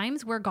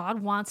times where God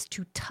wants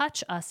to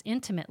touch us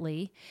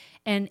intimately,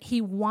 and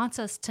he wants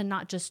us to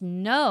not just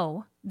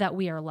know that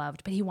we are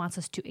loved, but he wants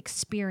us to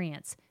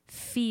experience,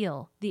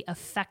 feel the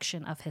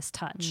affection of his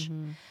touch.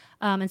 Mm-hmm.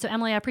 And so,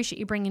 Emily, I appreciate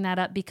you bringing that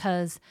up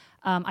because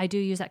I do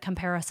use that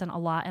comparison a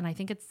lot, and I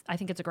think it's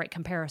a great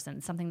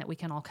comparison, something that we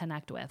can all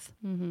connect with.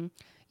 Mm-hmm.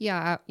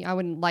 Yeah, I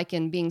would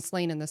liken being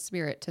slain in the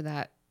spirit to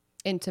that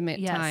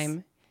intimate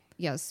time.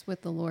 Yes,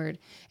 with the Lord.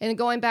 And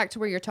going back to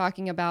where you're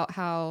talking about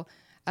how,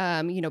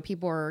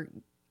 people are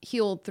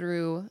healed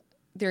through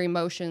their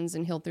emotions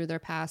and healed through their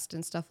past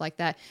and stuff like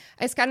that.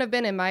 It's kind of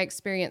been in my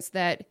experience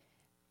that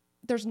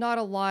there's not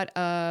a lot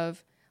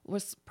of,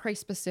 let's pray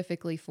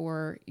specifically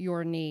for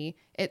your knee.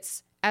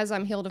 It's, as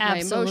I'm healed of my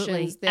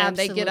emotions, then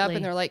they get up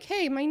and they're like,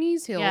 hey, my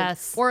knee's healed.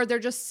 Yes. Or they're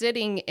just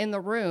sitting in the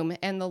room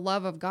and the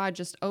love of God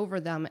just over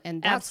them.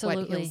 And that's what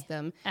heals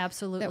them.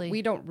 Absolutely. That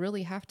we don't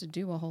really have to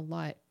do a whole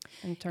lot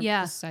in terms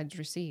besides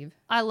receive.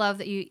 I love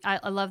that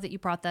you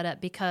brought that up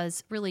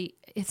because really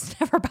it's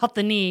never about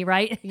the knee,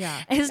 right?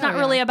 Yeah. It's not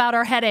really about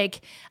our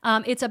headache.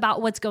 It's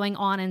about what's going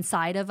on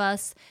inside of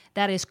us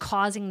that is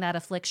causing that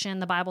affliction.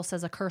 The Bible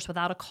says a curse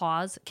without a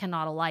cause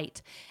cannot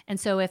alight. And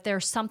so if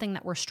there's something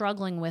that we're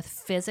struggling with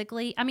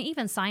physically, I mean,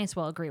 even science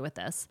will agree with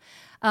this,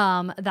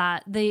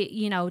 that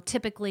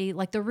typically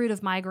like the root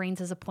of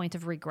migraines is a point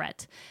of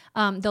regret.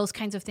 Those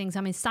kinds of things.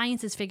 I mean,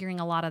 science is figuring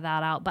a lot of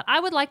that out, but I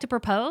would like to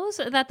propose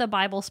that the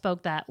Bible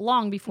spoke that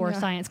long before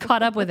science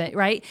caught up with it.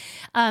 Right.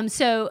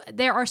 So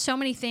there are so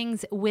many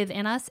things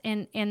within us,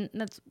 and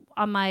that's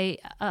on my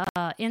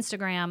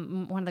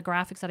Instagram. One of the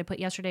graphics that I put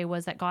yesterday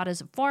was that God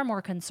is far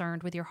more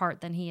concerned with your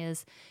heart than he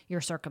is your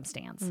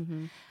circumstance.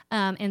 Mm-hmm.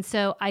 And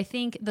so I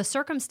think the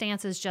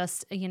circumstance is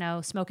just,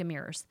 smoke and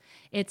mirrors.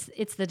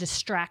 It's the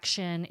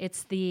distraction.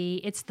 It's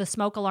the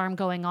smoke alarm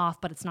going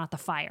off, but it's not the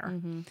fire.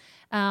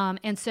 Mm-hmm.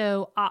 And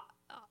so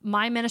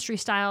my ministry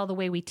style, the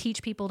way we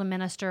teach people to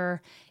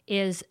minister,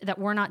 is that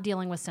we're not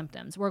dealing with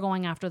symptoms. We're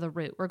going after the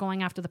root. We're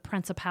going after the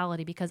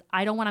principality, because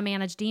I don't want to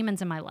manage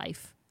demons in my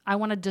life. I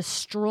want to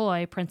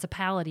destroy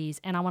principalities,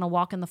 and I want to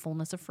walk in the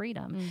fullness of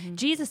freedom. Mm-hmm.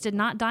 Jesus did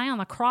not die on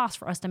the cross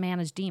for us to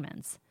manage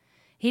demons.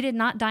 He did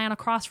not die on a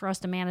cross for us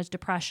to manage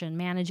depression,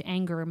 manage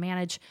anger,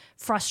 manage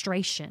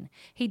frustration.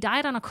 He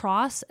died on a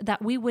cross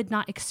that we would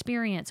not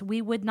experience.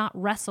 We would not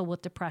wrestle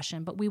with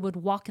depression, but we would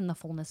walk in the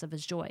fullness of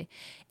his joy.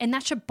 And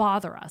that should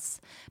bother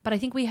us. But I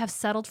think we have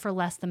settled for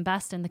less than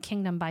best in the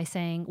kingdom by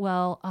saying,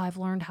 well, I've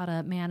learned how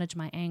to manage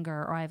my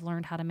anger, or I've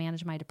learned how to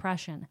manage my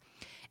depression.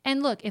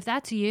 And look, if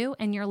that's you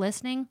and you're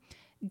listening,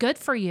 good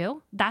for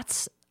you.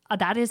 That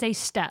is a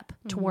step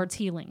towards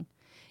healing.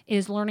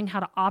 Is learning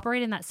how to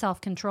operate in that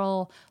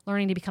self-control,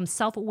 learning to become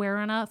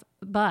self-aware enough.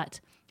 But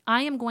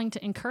I am going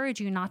to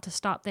encourage you not to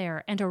stop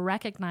there and to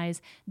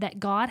recognize that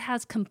God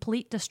has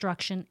complete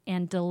destruction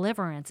and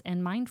deliverance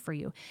in mind for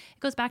you. It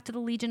goes back to the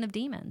legion of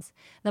demons.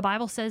 The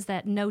Bible says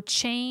that no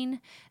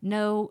chain,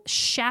 no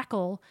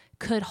shackle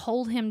could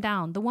hold him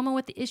down. The woman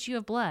with the issue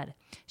of blood,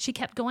 she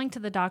kept going to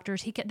the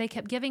doctors. They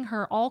kept giving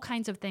her all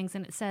kinds of things.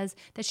 And it says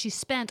that she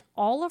spent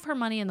all of her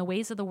money in the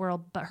ways of the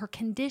world, but her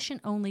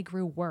condition only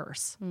grew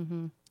worse.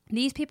 Mm-hmm.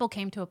 These people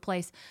came to a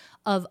place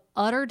of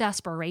utter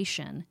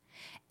desperation.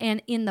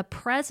 And in the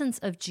presence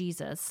of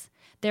Jesus,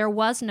 there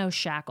was no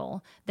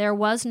shackle, there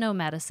was no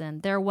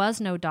medicine, there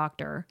was no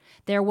doctor,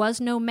 there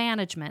was no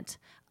management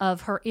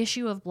of her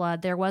issue of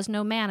blood, there was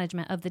no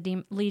management of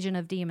the legion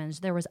of demons.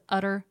 There was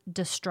utter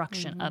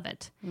destruction of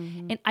it.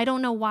 Mm-hmm. And I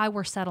don't know why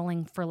we're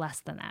settling for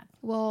less than that.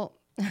 Well,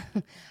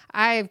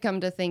 I've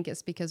come to think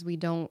it's because we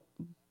don't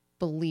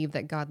believe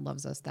that God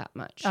loves us that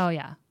much. Oh,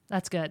 yeah.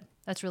 That's good.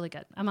 That's really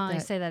good. I'm going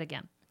to say that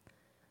again.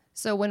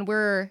 So when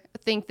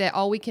think that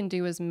all we can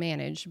do is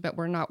manage, but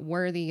we're not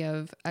worthy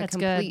of a That's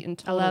complete good. and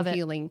total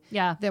healing,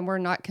 then we're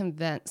not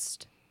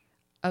convinced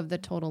of the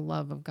total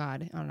love of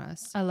God on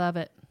us. I love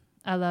it.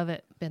 I love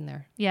it. Been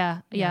there.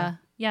 Yeah,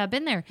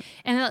 been there.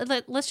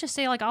 And let's just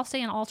say, like, I'll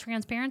say in all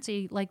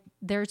transparency, like,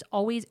 there's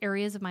always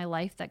areas of my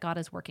life that God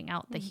is working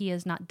out that he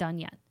has not done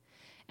yet.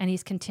 And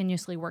he's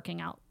continuously working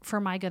out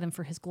for my good and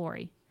for his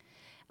glory.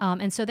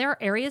 And so there are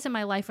areas in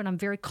my life when I'm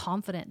very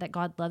confident that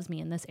God loves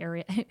me in this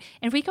area. And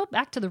if we go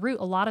back to the root,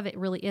 a lot of it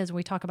really is when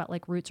we talk about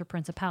like roots or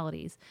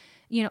principalities.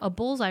 You know, a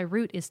bullseye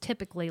root is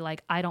typically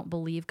like, I don't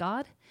believe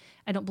God.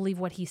 I don't believe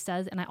what he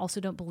says. And I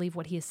also don't believe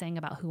what he is saying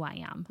about who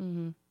I am.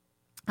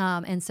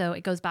 Mm-hmm. And so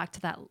it goes back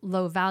to that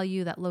low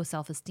value, that low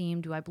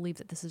self-esteem. Do I believe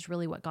that this is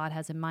really what God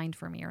has in mind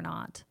for me or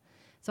not?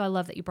 So I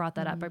love that you brought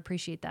that up. I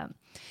appreciate that.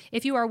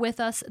 If you are with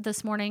us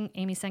this morning,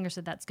 Amy Sanger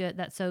said, that's good.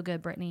 That's so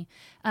good, Brittany.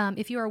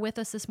 If you are with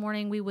us this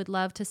morning, we would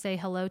love to say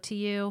hello to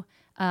you.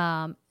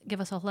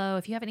 Give us a hello.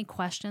 If you have any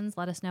questions,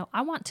 let us know.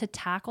 I want to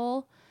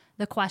tackle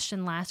the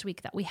question last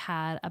week that we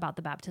had about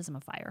the baptism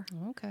of fire.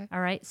 Okay. All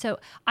right. So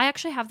I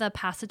actually have the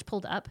passage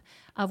pulled up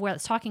of where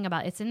it's talking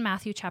about. It's in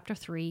Matthew chapter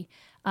 3,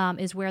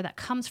 is where that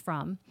comes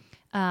from.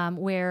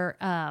 Where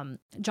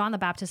John the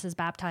Baptist is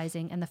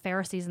baptizing and the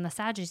Pharisees and the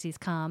Sadducees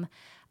come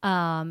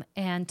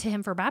and to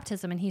him for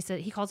baptism. And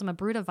he calls them a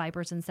brood of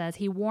vipers and says,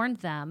 he warned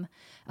them,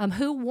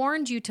 who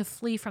warned you to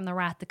flee from the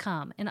wrath to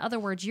come? In other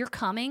words, you're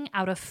coming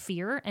out of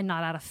fear and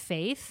not out of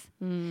faith.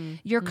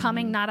 You're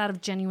coming not out of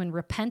genuine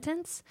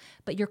repentance,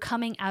 but you're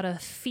coming out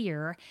of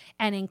fear.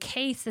 And in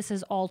case this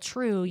is all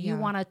true, you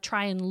want to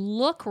try and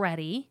look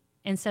ready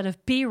instead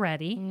of be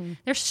ready.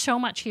 There's so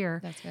much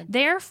here. That's good.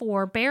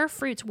 Therefore, bear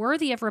fruits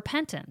worthy of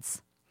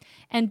repentance.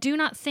 And do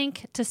not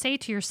think to say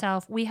to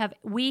yourself, we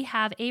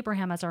have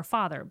Abraham as our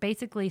father.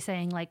 Basically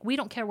saying, like, we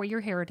don't care what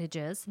your heritage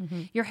is.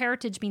 Your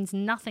heritage means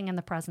nothing in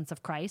the presence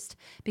of Christ,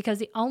 because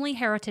the only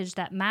heritage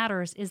that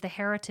matters is the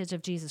heritage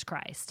of Jesus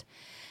Christ.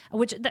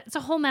 Which that's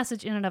a whole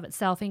message in and of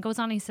itself. And he goes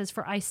on, he says,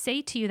 for I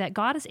say to you that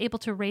God is able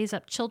to raise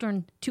up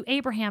children to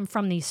Abraham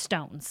from these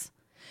stones.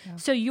 Yeah.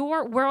 So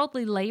your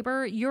worldly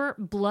labor, your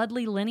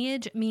bloodly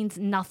lineage means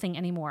nothing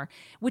anymore,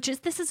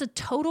 this is a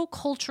total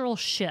cultural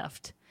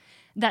shift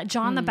that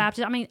John the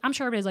Baptist, I mean, I'm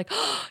sure everybody's like,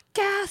 oh,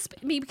 gasp,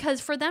 because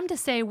for them to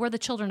say we're the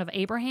children of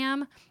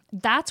Abraham,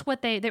 that's what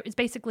it's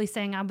basically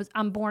saying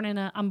I'm born in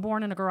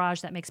a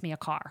garage that makes me a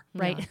car,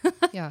 right?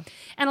 Yeah.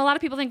 And a lot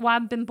of people think, well,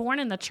 I've been born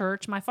in the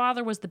church. My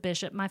father was the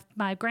bishop.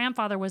 My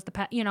grandfather was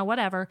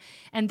whatever.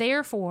 And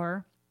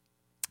therefore,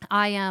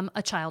 I am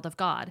a child of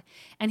God.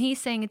 And he's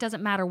saying it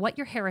doesn't matter what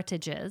your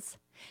heritage is.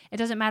 It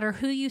doesn't matter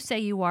who you say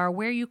you are,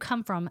 where you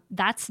come from.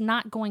 That's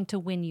not going to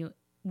gain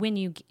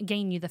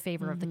you the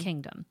favor of the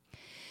kingdom.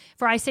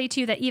 For I say to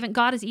you that even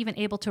God is even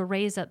able to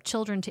raise up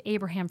children to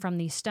Abraham from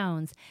these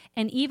stones.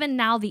 And even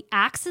now the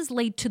axe is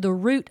laid to the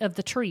root of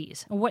the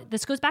trees. And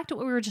this goes back to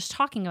what we were just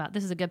talking about.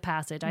 This is a good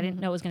passage. I didn't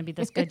know it was going to be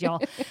this good,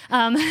 y'all.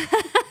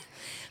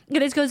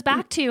 This goes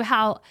back to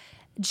how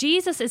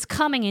Jesus is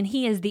coming and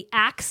he is the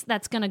axe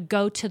that's going to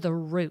go to the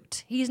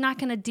root. He's not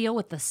going to deal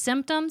with the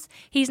symptoms.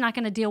 He's not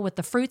going to deal with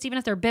the fruits, even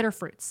if they're bitter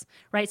fruits,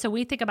 right? So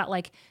we think about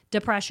like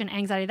depression,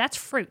 anxiety, that's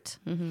fruit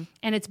and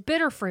it's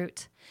bitter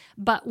fruit.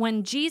 But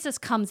when Jesus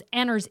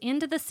enters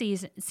into the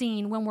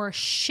scene, when we're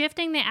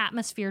shifting the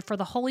atmosphere for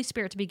the Holy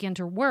Spirit to begin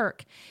to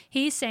work,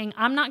 he's saying,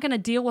 I'm not going to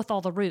deal with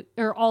all the root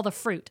or all the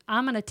fruit.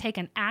 I'm going to take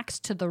an axe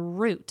to the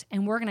root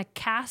and we're going to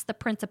cast the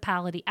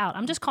principality out.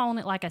 I'm just calling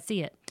it like I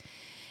see it.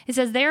 It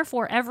says,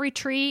 therefore, every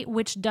tree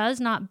which does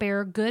not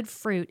bear good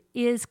fruit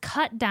is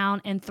cut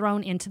down and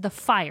thrown into the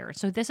fire.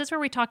 So this is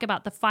where we talk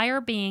about the fire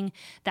being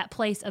that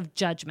place of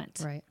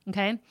judgment. Right.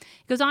 Okay.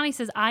 He goes on, he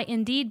says, I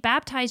indeed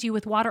baptize you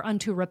with water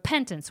unto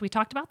repentance. We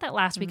talked about that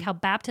last week, how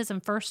baptism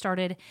first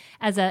started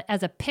as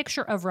a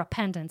picture of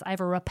repentance. I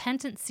have a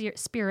repentant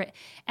spirit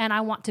and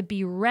I want to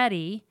be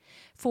ready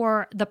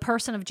for the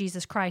person of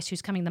Jesus Christ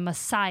who's coming, the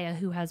Messiah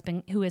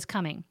who is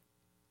coming.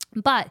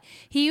 But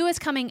he who is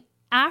coming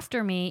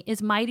after me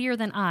is mightier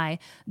than I,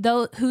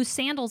 though whose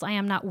sandals I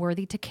am not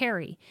worthy to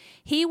carry.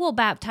 He will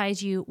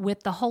baptize you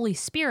with the Holy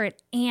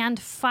Spirit and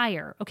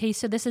fire. Okay,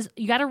 so this is,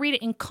 you got to read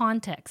it in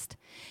context.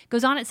 It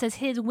goes on, it says,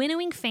 his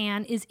winnowing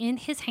fan is in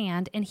his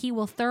hand, and he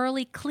will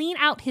thoroughly clean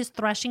out his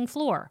threshing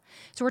floor.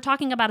 So we're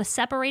talking about a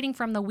separating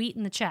from the wheat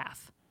and the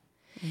chaff.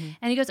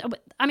 And he goes,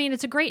 I mean,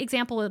 it's a great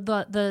example of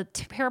the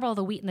parable of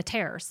the wheat and the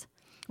tares.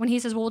 When he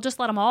says, well, we'll just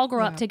let them all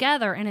grow up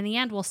together, and in the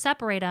end, we'll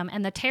separate them,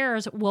 and the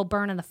tares will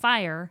burn in the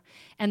fire,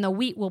 and the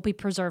wheat will be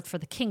preserved for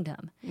the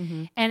kingdom.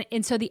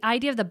 And so the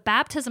idea of the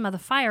baptism of the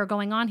fire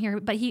going on here,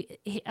 but he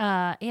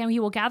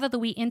will gather the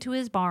wheat into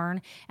his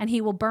barn, and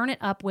he will burn it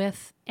up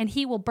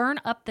he will burn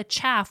up the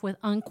chaff with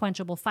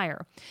unquenchable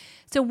fire.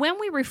 So when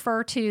we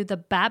refer to the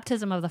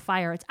baptism of the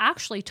fire, it's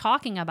actually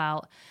talking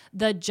about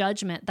the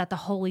judgment that the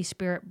Holy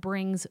Spirit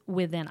brings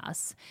within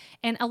us.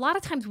 And a lot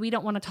of times we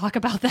don't want to talk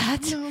about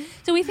that. No.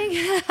 So we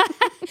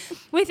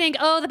think,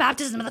 oh, the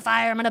baptism of the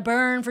fire, I'm going to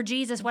burn for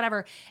Jesus,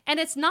 whatever.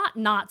 And it's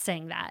not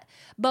saying that.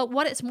 But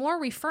what it's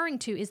more referring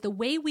to is the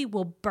way we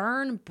will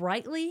burn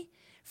brightly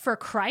for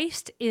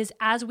Christ is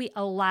as we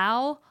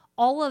allow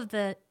all of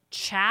the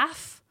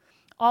chaff,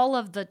 all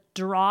of the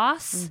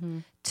dross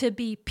to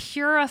be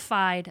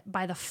purified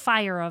by the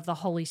fire of the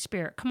Holy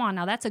Spirit. Come on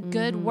now, that's a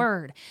good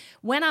word.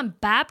 When I'm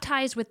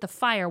baptized with the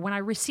fire, when I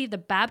receive the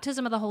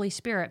baptism of the Holy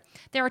Spirit,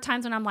 there are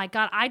times when I'm like,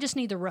 God, I just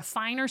need the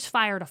refiner's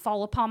fire to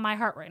fall upon my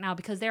heart right now,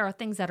 because there are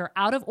things that are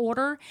out of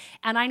order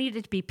and I need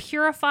it to be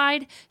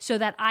purified so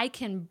that I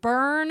can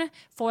burn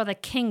for the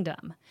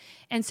kingdom.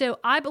 And so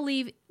I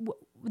believe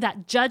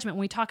that judgment,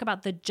 when we talk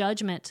about the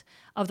judgment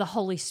of the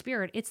Holy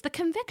Spirit, it's the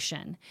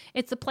conviction.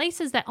 It's the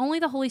places that only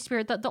the Holy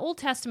Spirit, the Old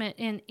Testament,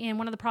 in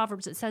one of the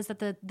Proverbs, it says that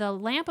the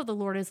lamp of the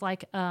Lord is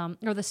like,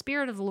 or the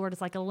Spirit of the Lord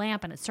is like a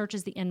lamp, and it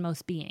searches the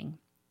inmost being.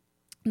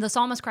 The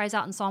psalmist cries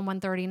out in Psalm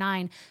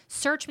 139,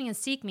 search me and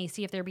seek me,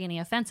 see if there be any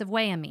offensive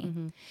way in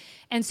me.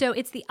 And so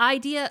it's the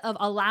idea of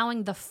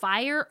allowing the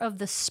fire of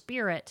the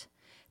Spirit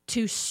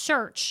to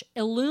search,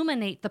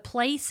 illuminate the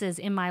places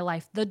in my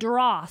life, the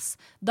dross,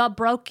 the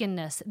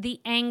brokenness, the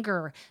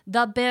anger,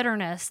 the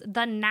bitterness,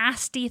 the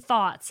nasty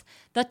thoughts,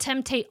 the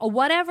temptation,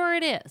 whatever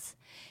it is,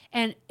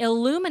 and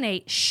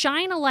illuminate,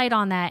 shine a light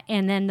on that.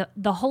 And then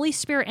the Holy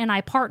Spirit and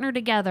I partner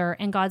together,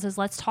 and God says,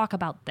 let's talk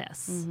about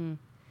this.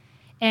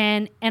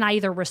 And I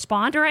either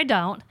respond or I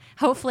don't.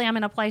 Hopefully I'm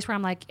in a place where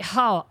I'm like,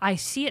 oh, I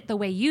see it the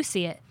way you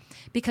see it,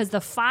 because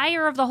the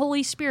fire of the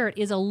Holy Spirit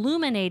is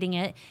illuminating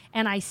it,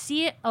 and I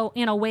see it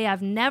in a way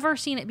I've never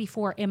seen it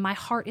before, and my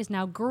heart is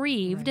now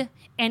grieved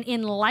and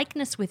in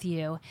likeness with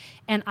you,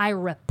 and I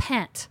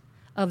repent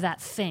of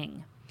that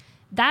thing.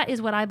 That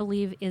is what I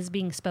believe is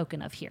being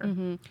spoken of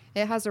here.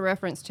 It has a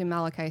reference to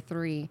Malachi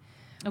 3.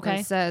 Okay.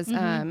 It says,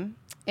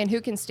 and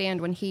who can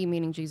stand when he,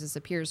 meaning Jesus,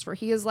 appears? For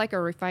he is like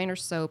a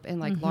refiner's soap and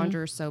like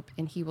launderer's soap,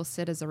 and he will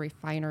sit as a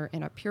refiner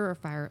and a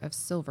purifier of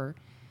silver.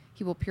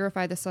 He will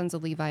purify the sons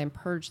of Levi and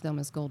purge them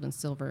as gold and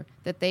silver,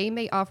 that they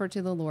may offer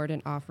to the Lord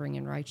an offering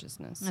in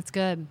righteousness. That's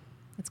good.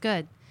 That's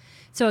good.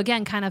 So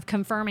again, kind of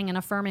confirming and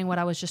affirming what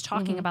I was just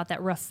talking about,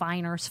 that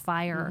refiner's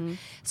fire.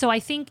 So I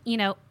think,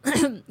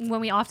 when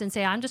we often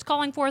say, I'm just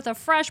calling forth a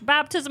fresh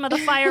baptism of the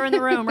fire in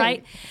the room,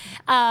 right?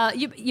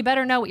 You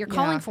better know what you're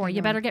calling for.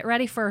 You better get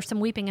ready for some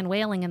weeping and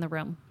wailing in the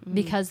room,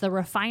 because the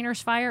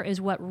refiner's fire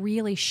is what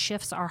really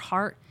shifts our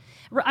heart.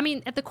 I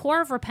mean, at the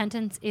core of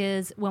repentance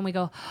is when we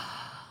go,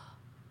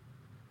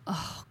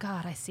 oh,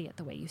 God, I see it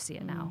the way you see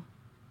it now.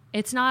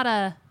 It's not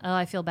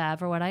I feel bad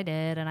for what I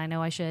did, and I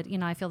know I should,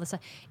 I feel this.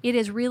 It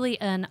is really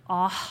an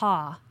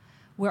aha,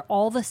 where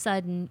all of a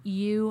sudden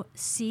you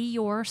see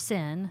your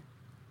sin,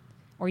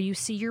 or you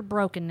see your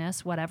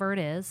brokenness, whatever it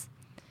is,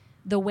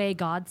 the way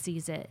God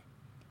sees it,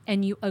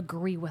 and you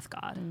agree with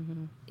God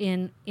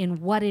in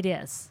what it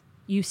is.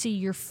 You see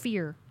your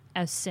fear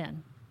as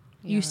sin.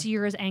 Yeah. You see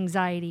your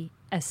anxiety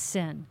as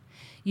sin.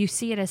 You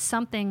see it as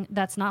something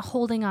that's not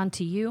holding on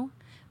to you,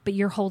 but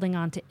you're holding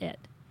on to it.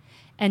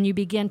 And you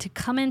begin to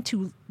come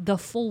into the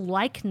full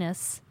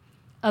likeness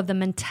of the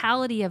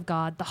mentality of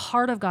God, the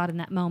heart of God in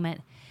that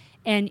moment,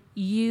 and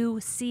you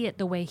see it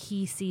the way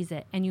he sees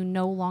it, and you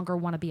no longer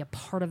want to be a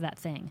part of that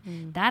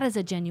thing. That is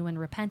a genuine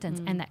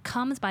repentance, and that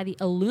comes by the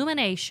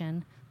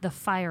illumination, the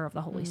fire of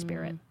the Holy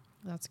Spirit.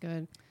 That's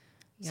good.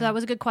 Yeah. So that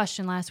was a good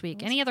question last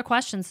week. Any other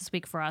questions this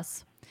week for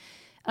us?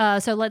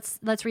 So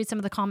let's read some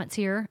of the comments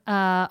here.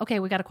 Okay,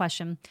 we got a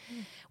question.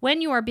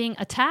 When you are being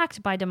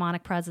attacked by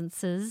demonic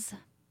presences,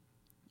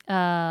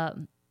 how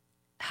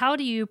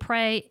do you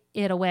pray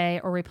it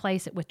away or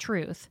replace it with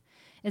truth?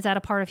 Is that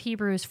a part of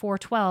Hebrews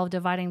 4:12,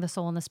 dividing the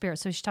soul and the spirit?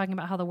 So she's talking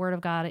about how the word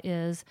of God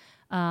is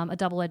a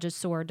double-edged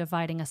sword,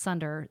 dividing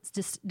asunder. It's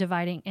just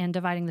dividing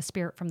the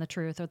spirit from the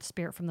truth, or the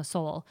spirit from the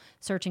soul,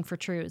 searching for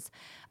truths.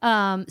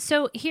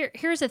 So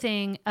here's the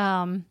thing.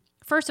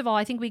 First of all,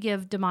 I think we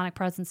give demonic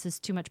presences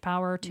too much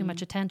power, too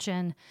much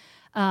attention.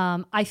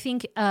 I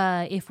think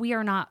if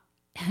we're not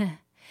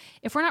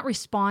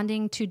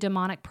responding to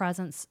demonic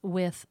presence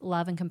with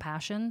love and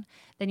compassion,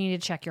 then you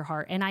need to check your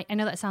heart. And I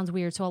know that sounds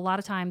weird. So a lot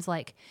of times,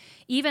 like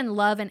even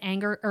love and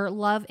anger, or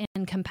love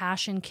and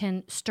compassion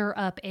can stir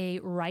up a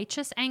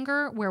righteous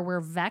anger where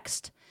we're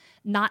vexed,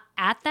 not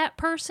at that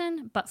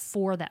person, but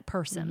for that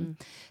person.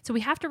 So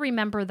we have to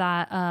remember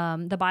that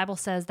the Bible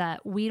says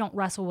that we don't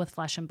wrestle with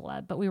flesh and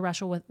blood, but we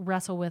wrestle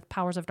with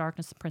powers of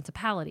darkness and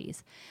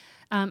principalities.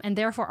 And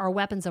therefore, our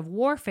weapons of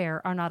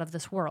warfare are not of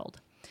this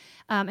world.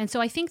 And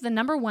so I think the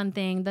number one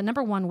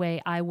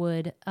way I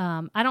would,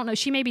 I don't know,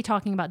 she may be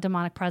talking about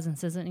demonic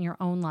presences in your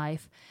own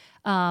life.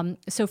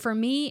 So for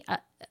me,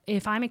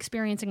 if I'm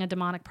experiencing a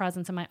demonic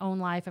presence in my own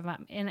life,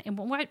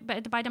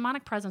 but by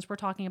demonic presence, we're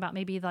talking about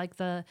maybe like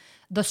the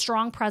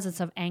strong presence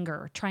of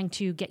anger, trying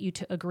to get you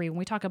to agree. When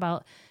we talk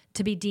about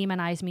to be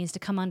demonized means to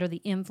come under the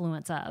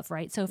influence of,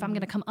 right? So if I'm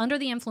going to come under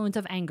the influence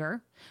of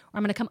anger, or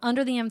I'm going to come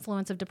under the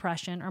influence of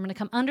depression, or I'm going to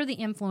come under the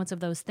influence of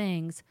those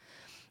things,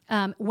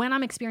 when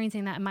I'm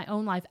experiencing that in my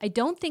own life, I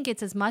don't think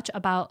it's as much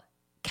about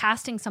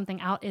casting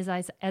something out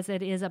as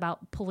it is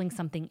about pulling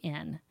something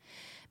in.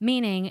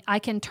 Meaning I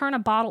can turn a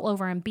bottle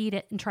over and beat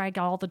it and try to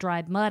get all the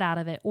dried mud out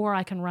of it, or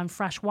I can run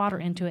fresh water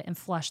into it and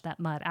flush that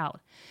mud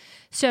out.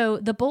 So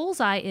the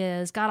bullseye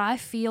is, God, I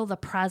feel the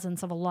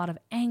presence of a lot of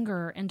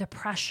anger and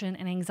depression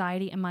and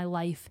anxiety in my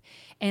life.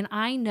 And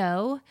I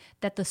know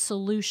that the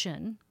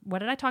solution, what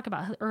did I talk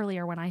about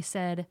earlier when I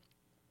said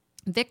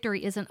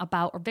victory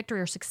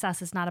or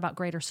success is not about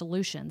greater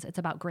solutions. It's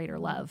about greater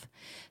love.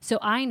 So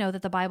I know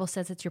that the Bible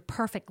says it's your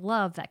perfect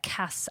love that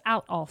casts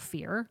out all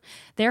fear.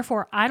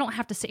 Therefore, I don't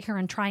have to sit here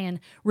and try and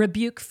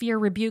rebuke fear.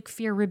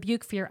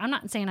 I'm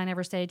not saying I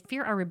never said,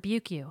 fear, I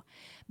rebuke you.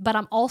 But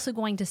I'm also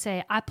going to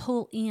say, I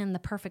pull in the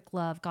perfect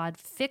love. God,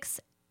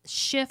 fix,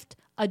 shift,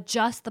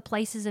 adjust the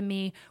places in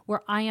me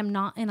where I am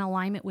not in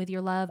alignment with your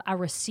love. I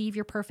receive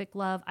your perfect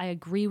love. I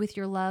agree with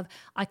your love.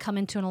 I come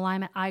into an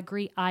alignment. I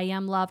agree. I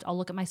am loved. I'll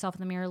look at myself in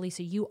the mirror,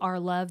 Lisa, you are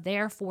loved.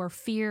 Therefore,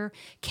 fear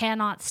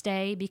cannot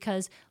stay,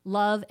 because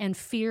love and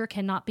fear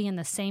cannot be in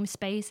the same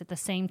space at the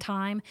same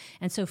time.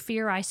 And so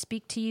fear, I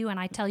speak to you and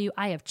I tell you,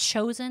 I have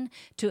chosen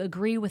to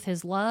agree with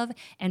his love,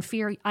 and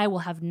fear, I will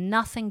have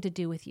nothing to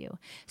do with you.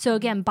 So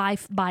again, by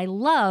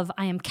love,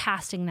 I am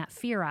casting that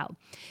fear out.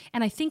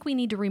 And I think we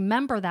need to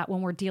remember that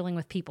when we're dealing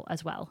with people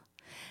as well.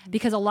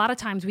 Because a lot of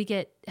times we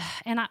get,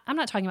 and I'm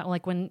not talking about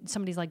like when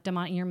somebody's like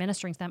demonic and you're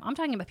ministering to them. I'm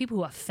talking about people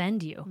who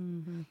offend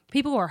you,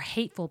 people who are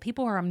hateful,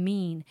 people who are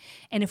mean.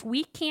 And if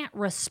we can't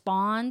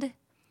respond,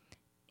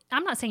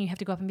 I'm not saying you have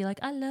to go up and be like,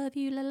 I love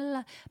you, la, la,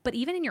 la. But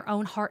even in your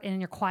own heart and in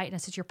your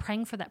quietness, as you're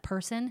praying for that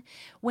person,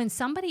 when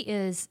somebody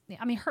is,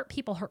 hurt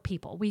people hurt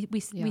people. We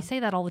say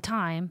that all the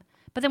time,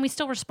 but then we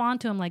still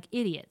respond to them like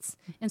idiots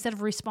instead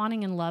of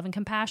responding in love and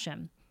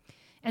compassion.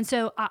 And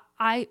so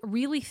I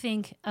really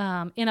think,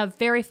 in a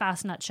very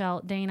fast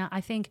nutshell, Dana,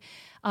 I think,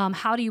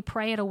 how do you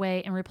pray it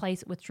away and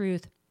replace it with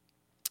truth?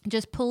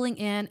 Just pulling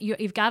in,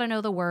 you've got to know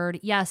the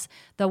word. Yes,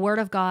 the word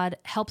of God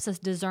helps us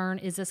discern,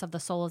 is this of the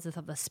soul, is this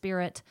of the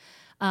spirit?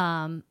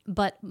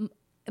 But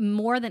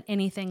more than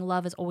anything,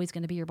 love is always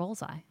going to be your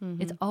bullseye.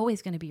 It's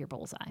always going to be your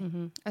bullseye.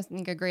 I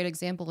think a great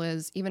example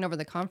is even over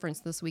the conference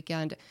this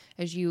weekend,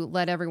 as you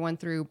led everyone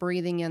through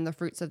breathing in the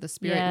fruits of the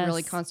Spirit and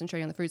really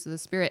concentrating on the fruits of the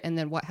Spirit. And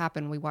then what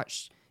happened? We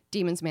watched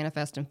demons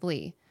manifest and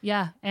flee.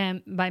 Yeah.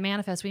 And by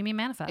manifest, we mean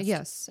manifest.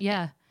 Yes.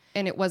 Yeah.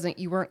 And it wasn't,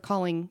 you weren't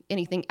calling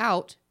anything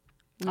out.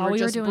 All we were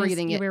just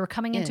breathing it. We were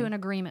coming into an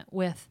agreement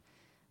with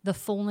the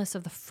fullness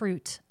of the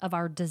fruit of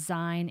our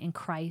design in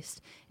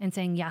Christ and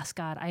saying, yes,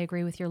 God, I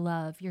agree with your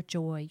love, your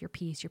joy, your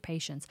peace, your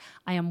patience.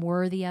 I am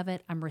worthy of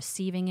it. I'm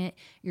receiving it.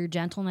 Your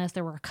gentleness.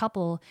 There were a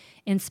couple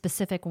in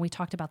specific when we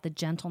talked about the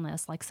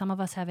gentleness, like some of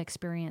us have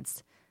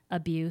experienced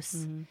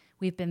abuse.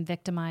 We've been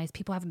victimized.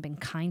 People haven't been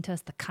kind to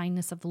us, the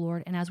kindness of the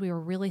Lord. And as we were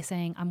really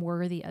saying, I'm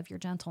worthy of your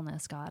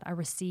gentleness, God. I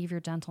receive your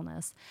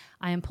gentleness.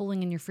 I am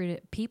pulling in your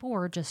fruit. People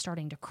were just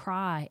starting to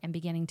cry and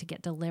beginning to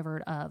get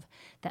delivered of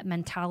that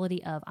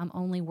mentality of, I'm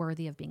only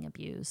worthy of being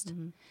abused.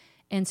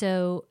 And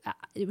so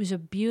it was a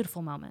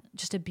beautiful moment,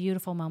 just a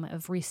beautiful moment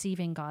of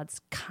receiving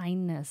God's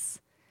kindness.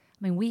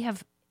 I mean, we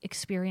have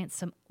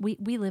experienced we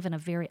live in a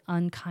very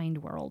unkind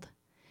world.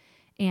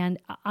 And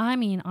I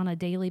mean, on a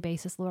daily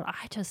basis, Lord,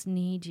 I just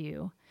need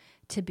you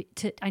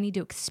I need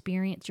to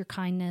experience your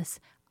kindness.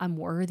 I'm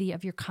worthy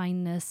of your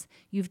kindness.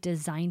 You've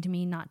designed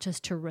me not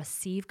just to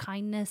receive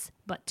kindness,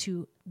 but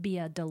to be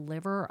a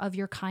deliverer of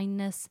your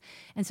kindness.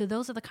 And so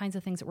those are the kinds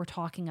of things that we're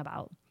talking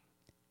about.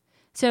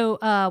 So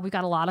we've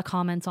got a lot of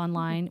comments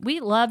online.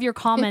 We love your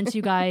comments,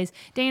 you guys.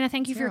 Dana,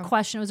 thank you for your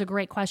question. It was a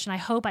great question. I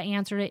hope I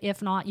answered it.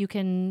 If not, you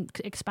can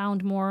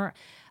expound more.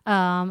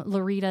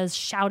 Larita's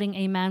shouting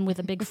amen with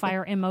a big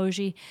fire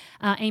emoji.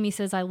 Amy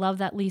says, I love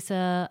that,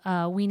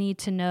 Lisa. We need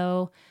to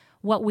know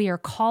what we are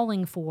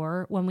calling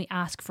for when we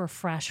ask for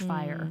fresh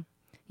fire.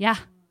 Yeah.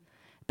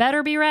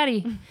 Better be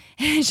ready.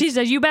 She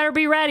says, you better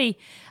be ready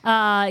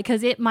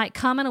because it might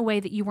come in a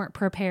way that you weren't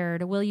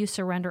prepared. Will you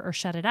surrender or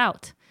shut it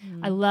out?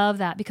 I love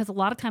that because a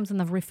lot of times when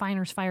the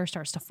refiner's fire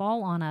starts to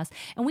fall on us,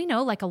 and we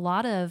know like a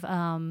lot of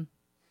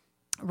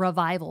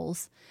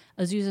revivals,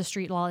 Azusa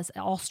Street Law is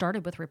all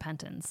started with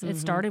repentance. It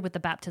started with the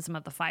baptism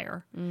of the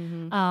fire.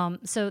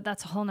 So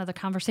that's a whole nother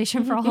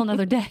conversation for a whole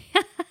nother day.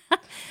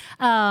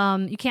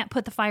 You can't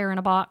put the fire in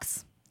a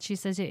box. She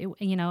says, it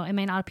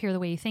may not appear the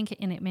way you think it,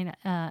 and it may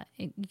not,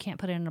 you can't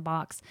put it in a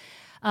box.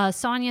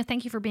 Sonia,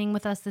 thank you for being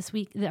with us this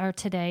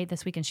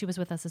weekend. She was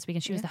with us this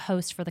weekend. She was the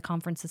host for the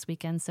conference this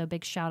weekend. So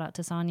big shout out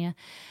to Sonia.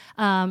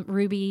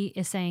 Ruby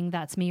is saying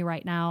that's me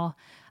right now.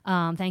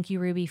 Thank you,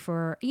 Ruby,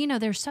 for,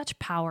 there's such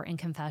power in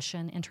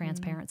confession and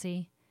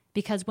transparency,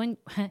 because when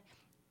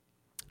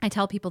I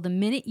tell people, the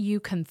minute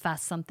you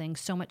confess something,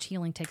 so much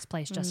healing takes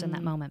place just in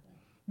that moment,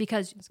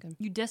 because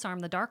you disarm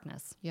the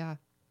darkness. Yeah.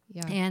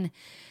 Yeah. And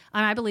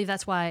I believe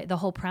that's why the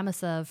whole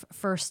premise of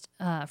First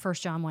John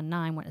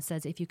 1:9, when it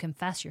says, if you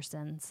confess your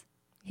sins,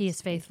 he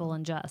is faithful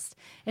and just.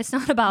 It's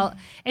not about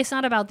it's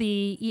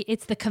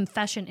the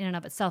confession in and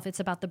of itself. It's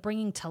about the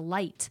bringing to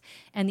light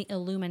and the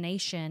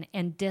illumination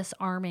and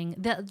disarming.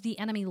 The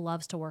enemy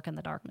loves to work in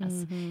the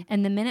darkness. Mm-hmm.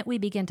 And the minute we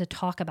begin to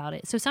talk about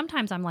it. So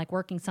sometimes I'm like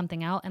working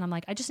something out and I'm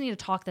like, I just need to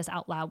talk this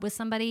out loud with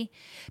somebody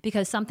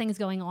because something's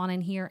going on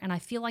in here. And I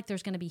feel like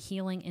there's going to be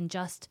healing in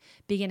just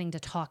beginning to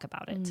talk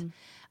about it.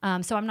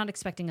 So I'm not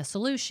expecting a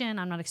solution.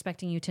 I'm not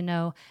expecting you to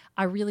know.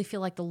 I really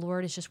feel like the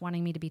Lord is just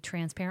wanting me to be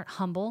transparent,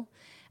 humble,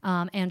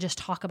 and just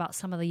talk about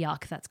some of the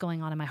yuck that's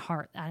going on in my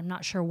heart. I'm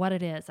not sure what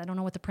it is. I don't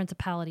know what the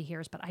principality here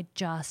is, but I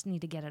just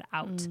need to get it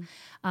out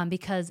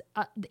because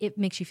it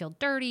makes you feel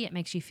dirty. It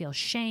makes you feel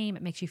shame.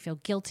 It makes you feel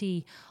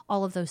guilty,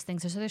 all of those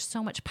things. So there's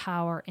so much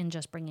power in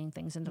just bringing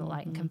things into the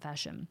light and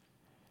confession.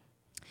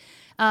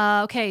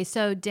 Okay,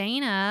 so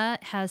Dana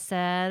has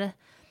said...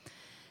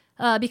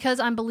 because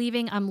I'm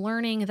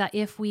learning that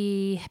if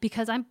we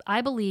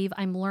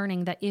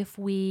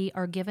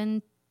are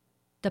given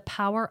the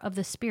power of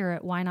the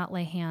Spirit, why not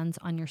lay hands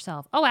on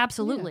yourself? Oh,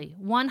 absolutely.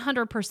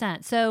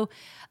 100%. So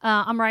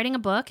I'm writing a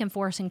book,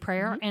 Enforcing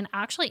Prayer. And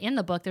actually in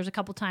the book, there's a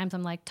couple times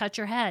I'm like, touch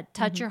your head,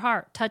 touch your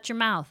heart, touch your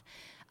mouth,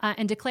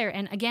 and declare.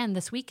 And again,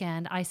 this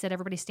weekend, I said,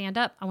 everybody stand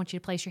up. I want you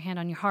to place your hand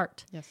on your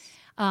heart. Yes.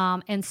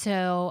 And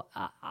so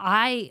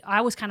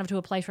I was kind of to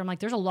a place where I'm like,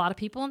 there's a lot of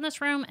people in this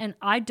room and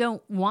I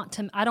don't want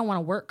to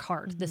work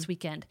hard this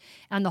weekend.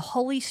 And the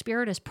Holy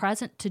Spirit is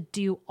present to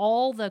do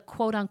all the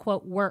quote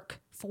unquote work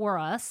for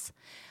us.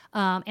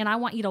 And I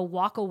want you to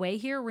walk away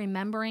here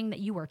remembering that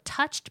you were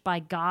touched by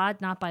God,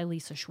 not by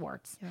Lisa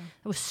Schwartz. Yeah.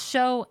 It was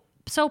so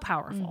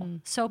powerful,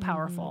 so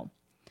powerful.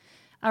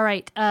 All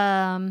right.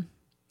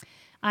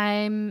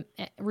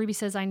 Ruby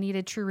says, I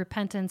needed true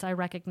repentance. I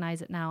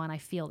recognize it now and I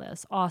feel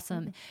this.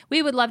 Awesome.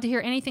 We would love to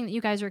hear anything that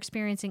you guys are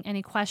experiencing,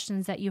 any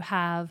questions that you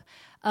have.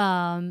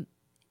 We're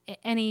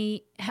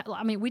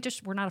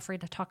not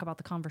afraid to talk about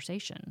the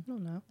conversation. Oh,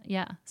 no.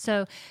 Yeah.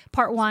 So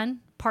part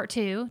 1, part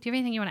 2, do you have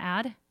anything you want to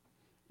add?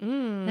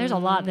 There's a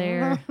lot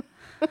there.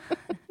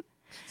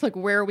 It's like,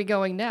 where are we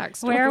going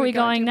next? Where are we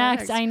going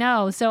next? I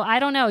know. So I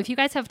don't know. If you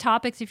guys have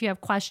topics, if you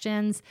have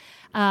questions,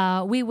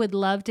 we would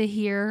love to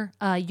hear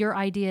your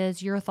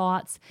ideas, your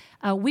thoughts.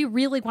 We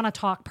really want to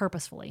talk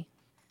purposefully.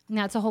 And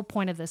that's the whole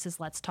point of this is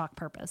let's talk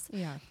purpose.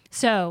 Yeah.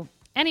 So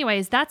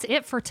anyways, that's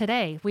it for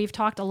today. We've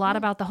talked a lot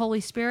about the Holy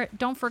Spirit.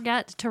 Don't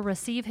forget to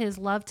receive his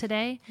love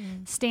today.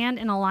 Stand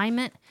in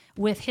alignment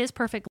with his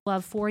perfect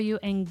love for you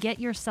and get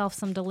yourself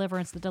some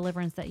deliverance, the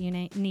deliverance that you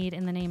need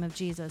in the name of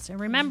Jesus. And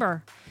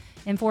remember,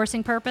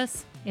 enforcing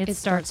purpose, it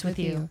starts with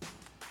you.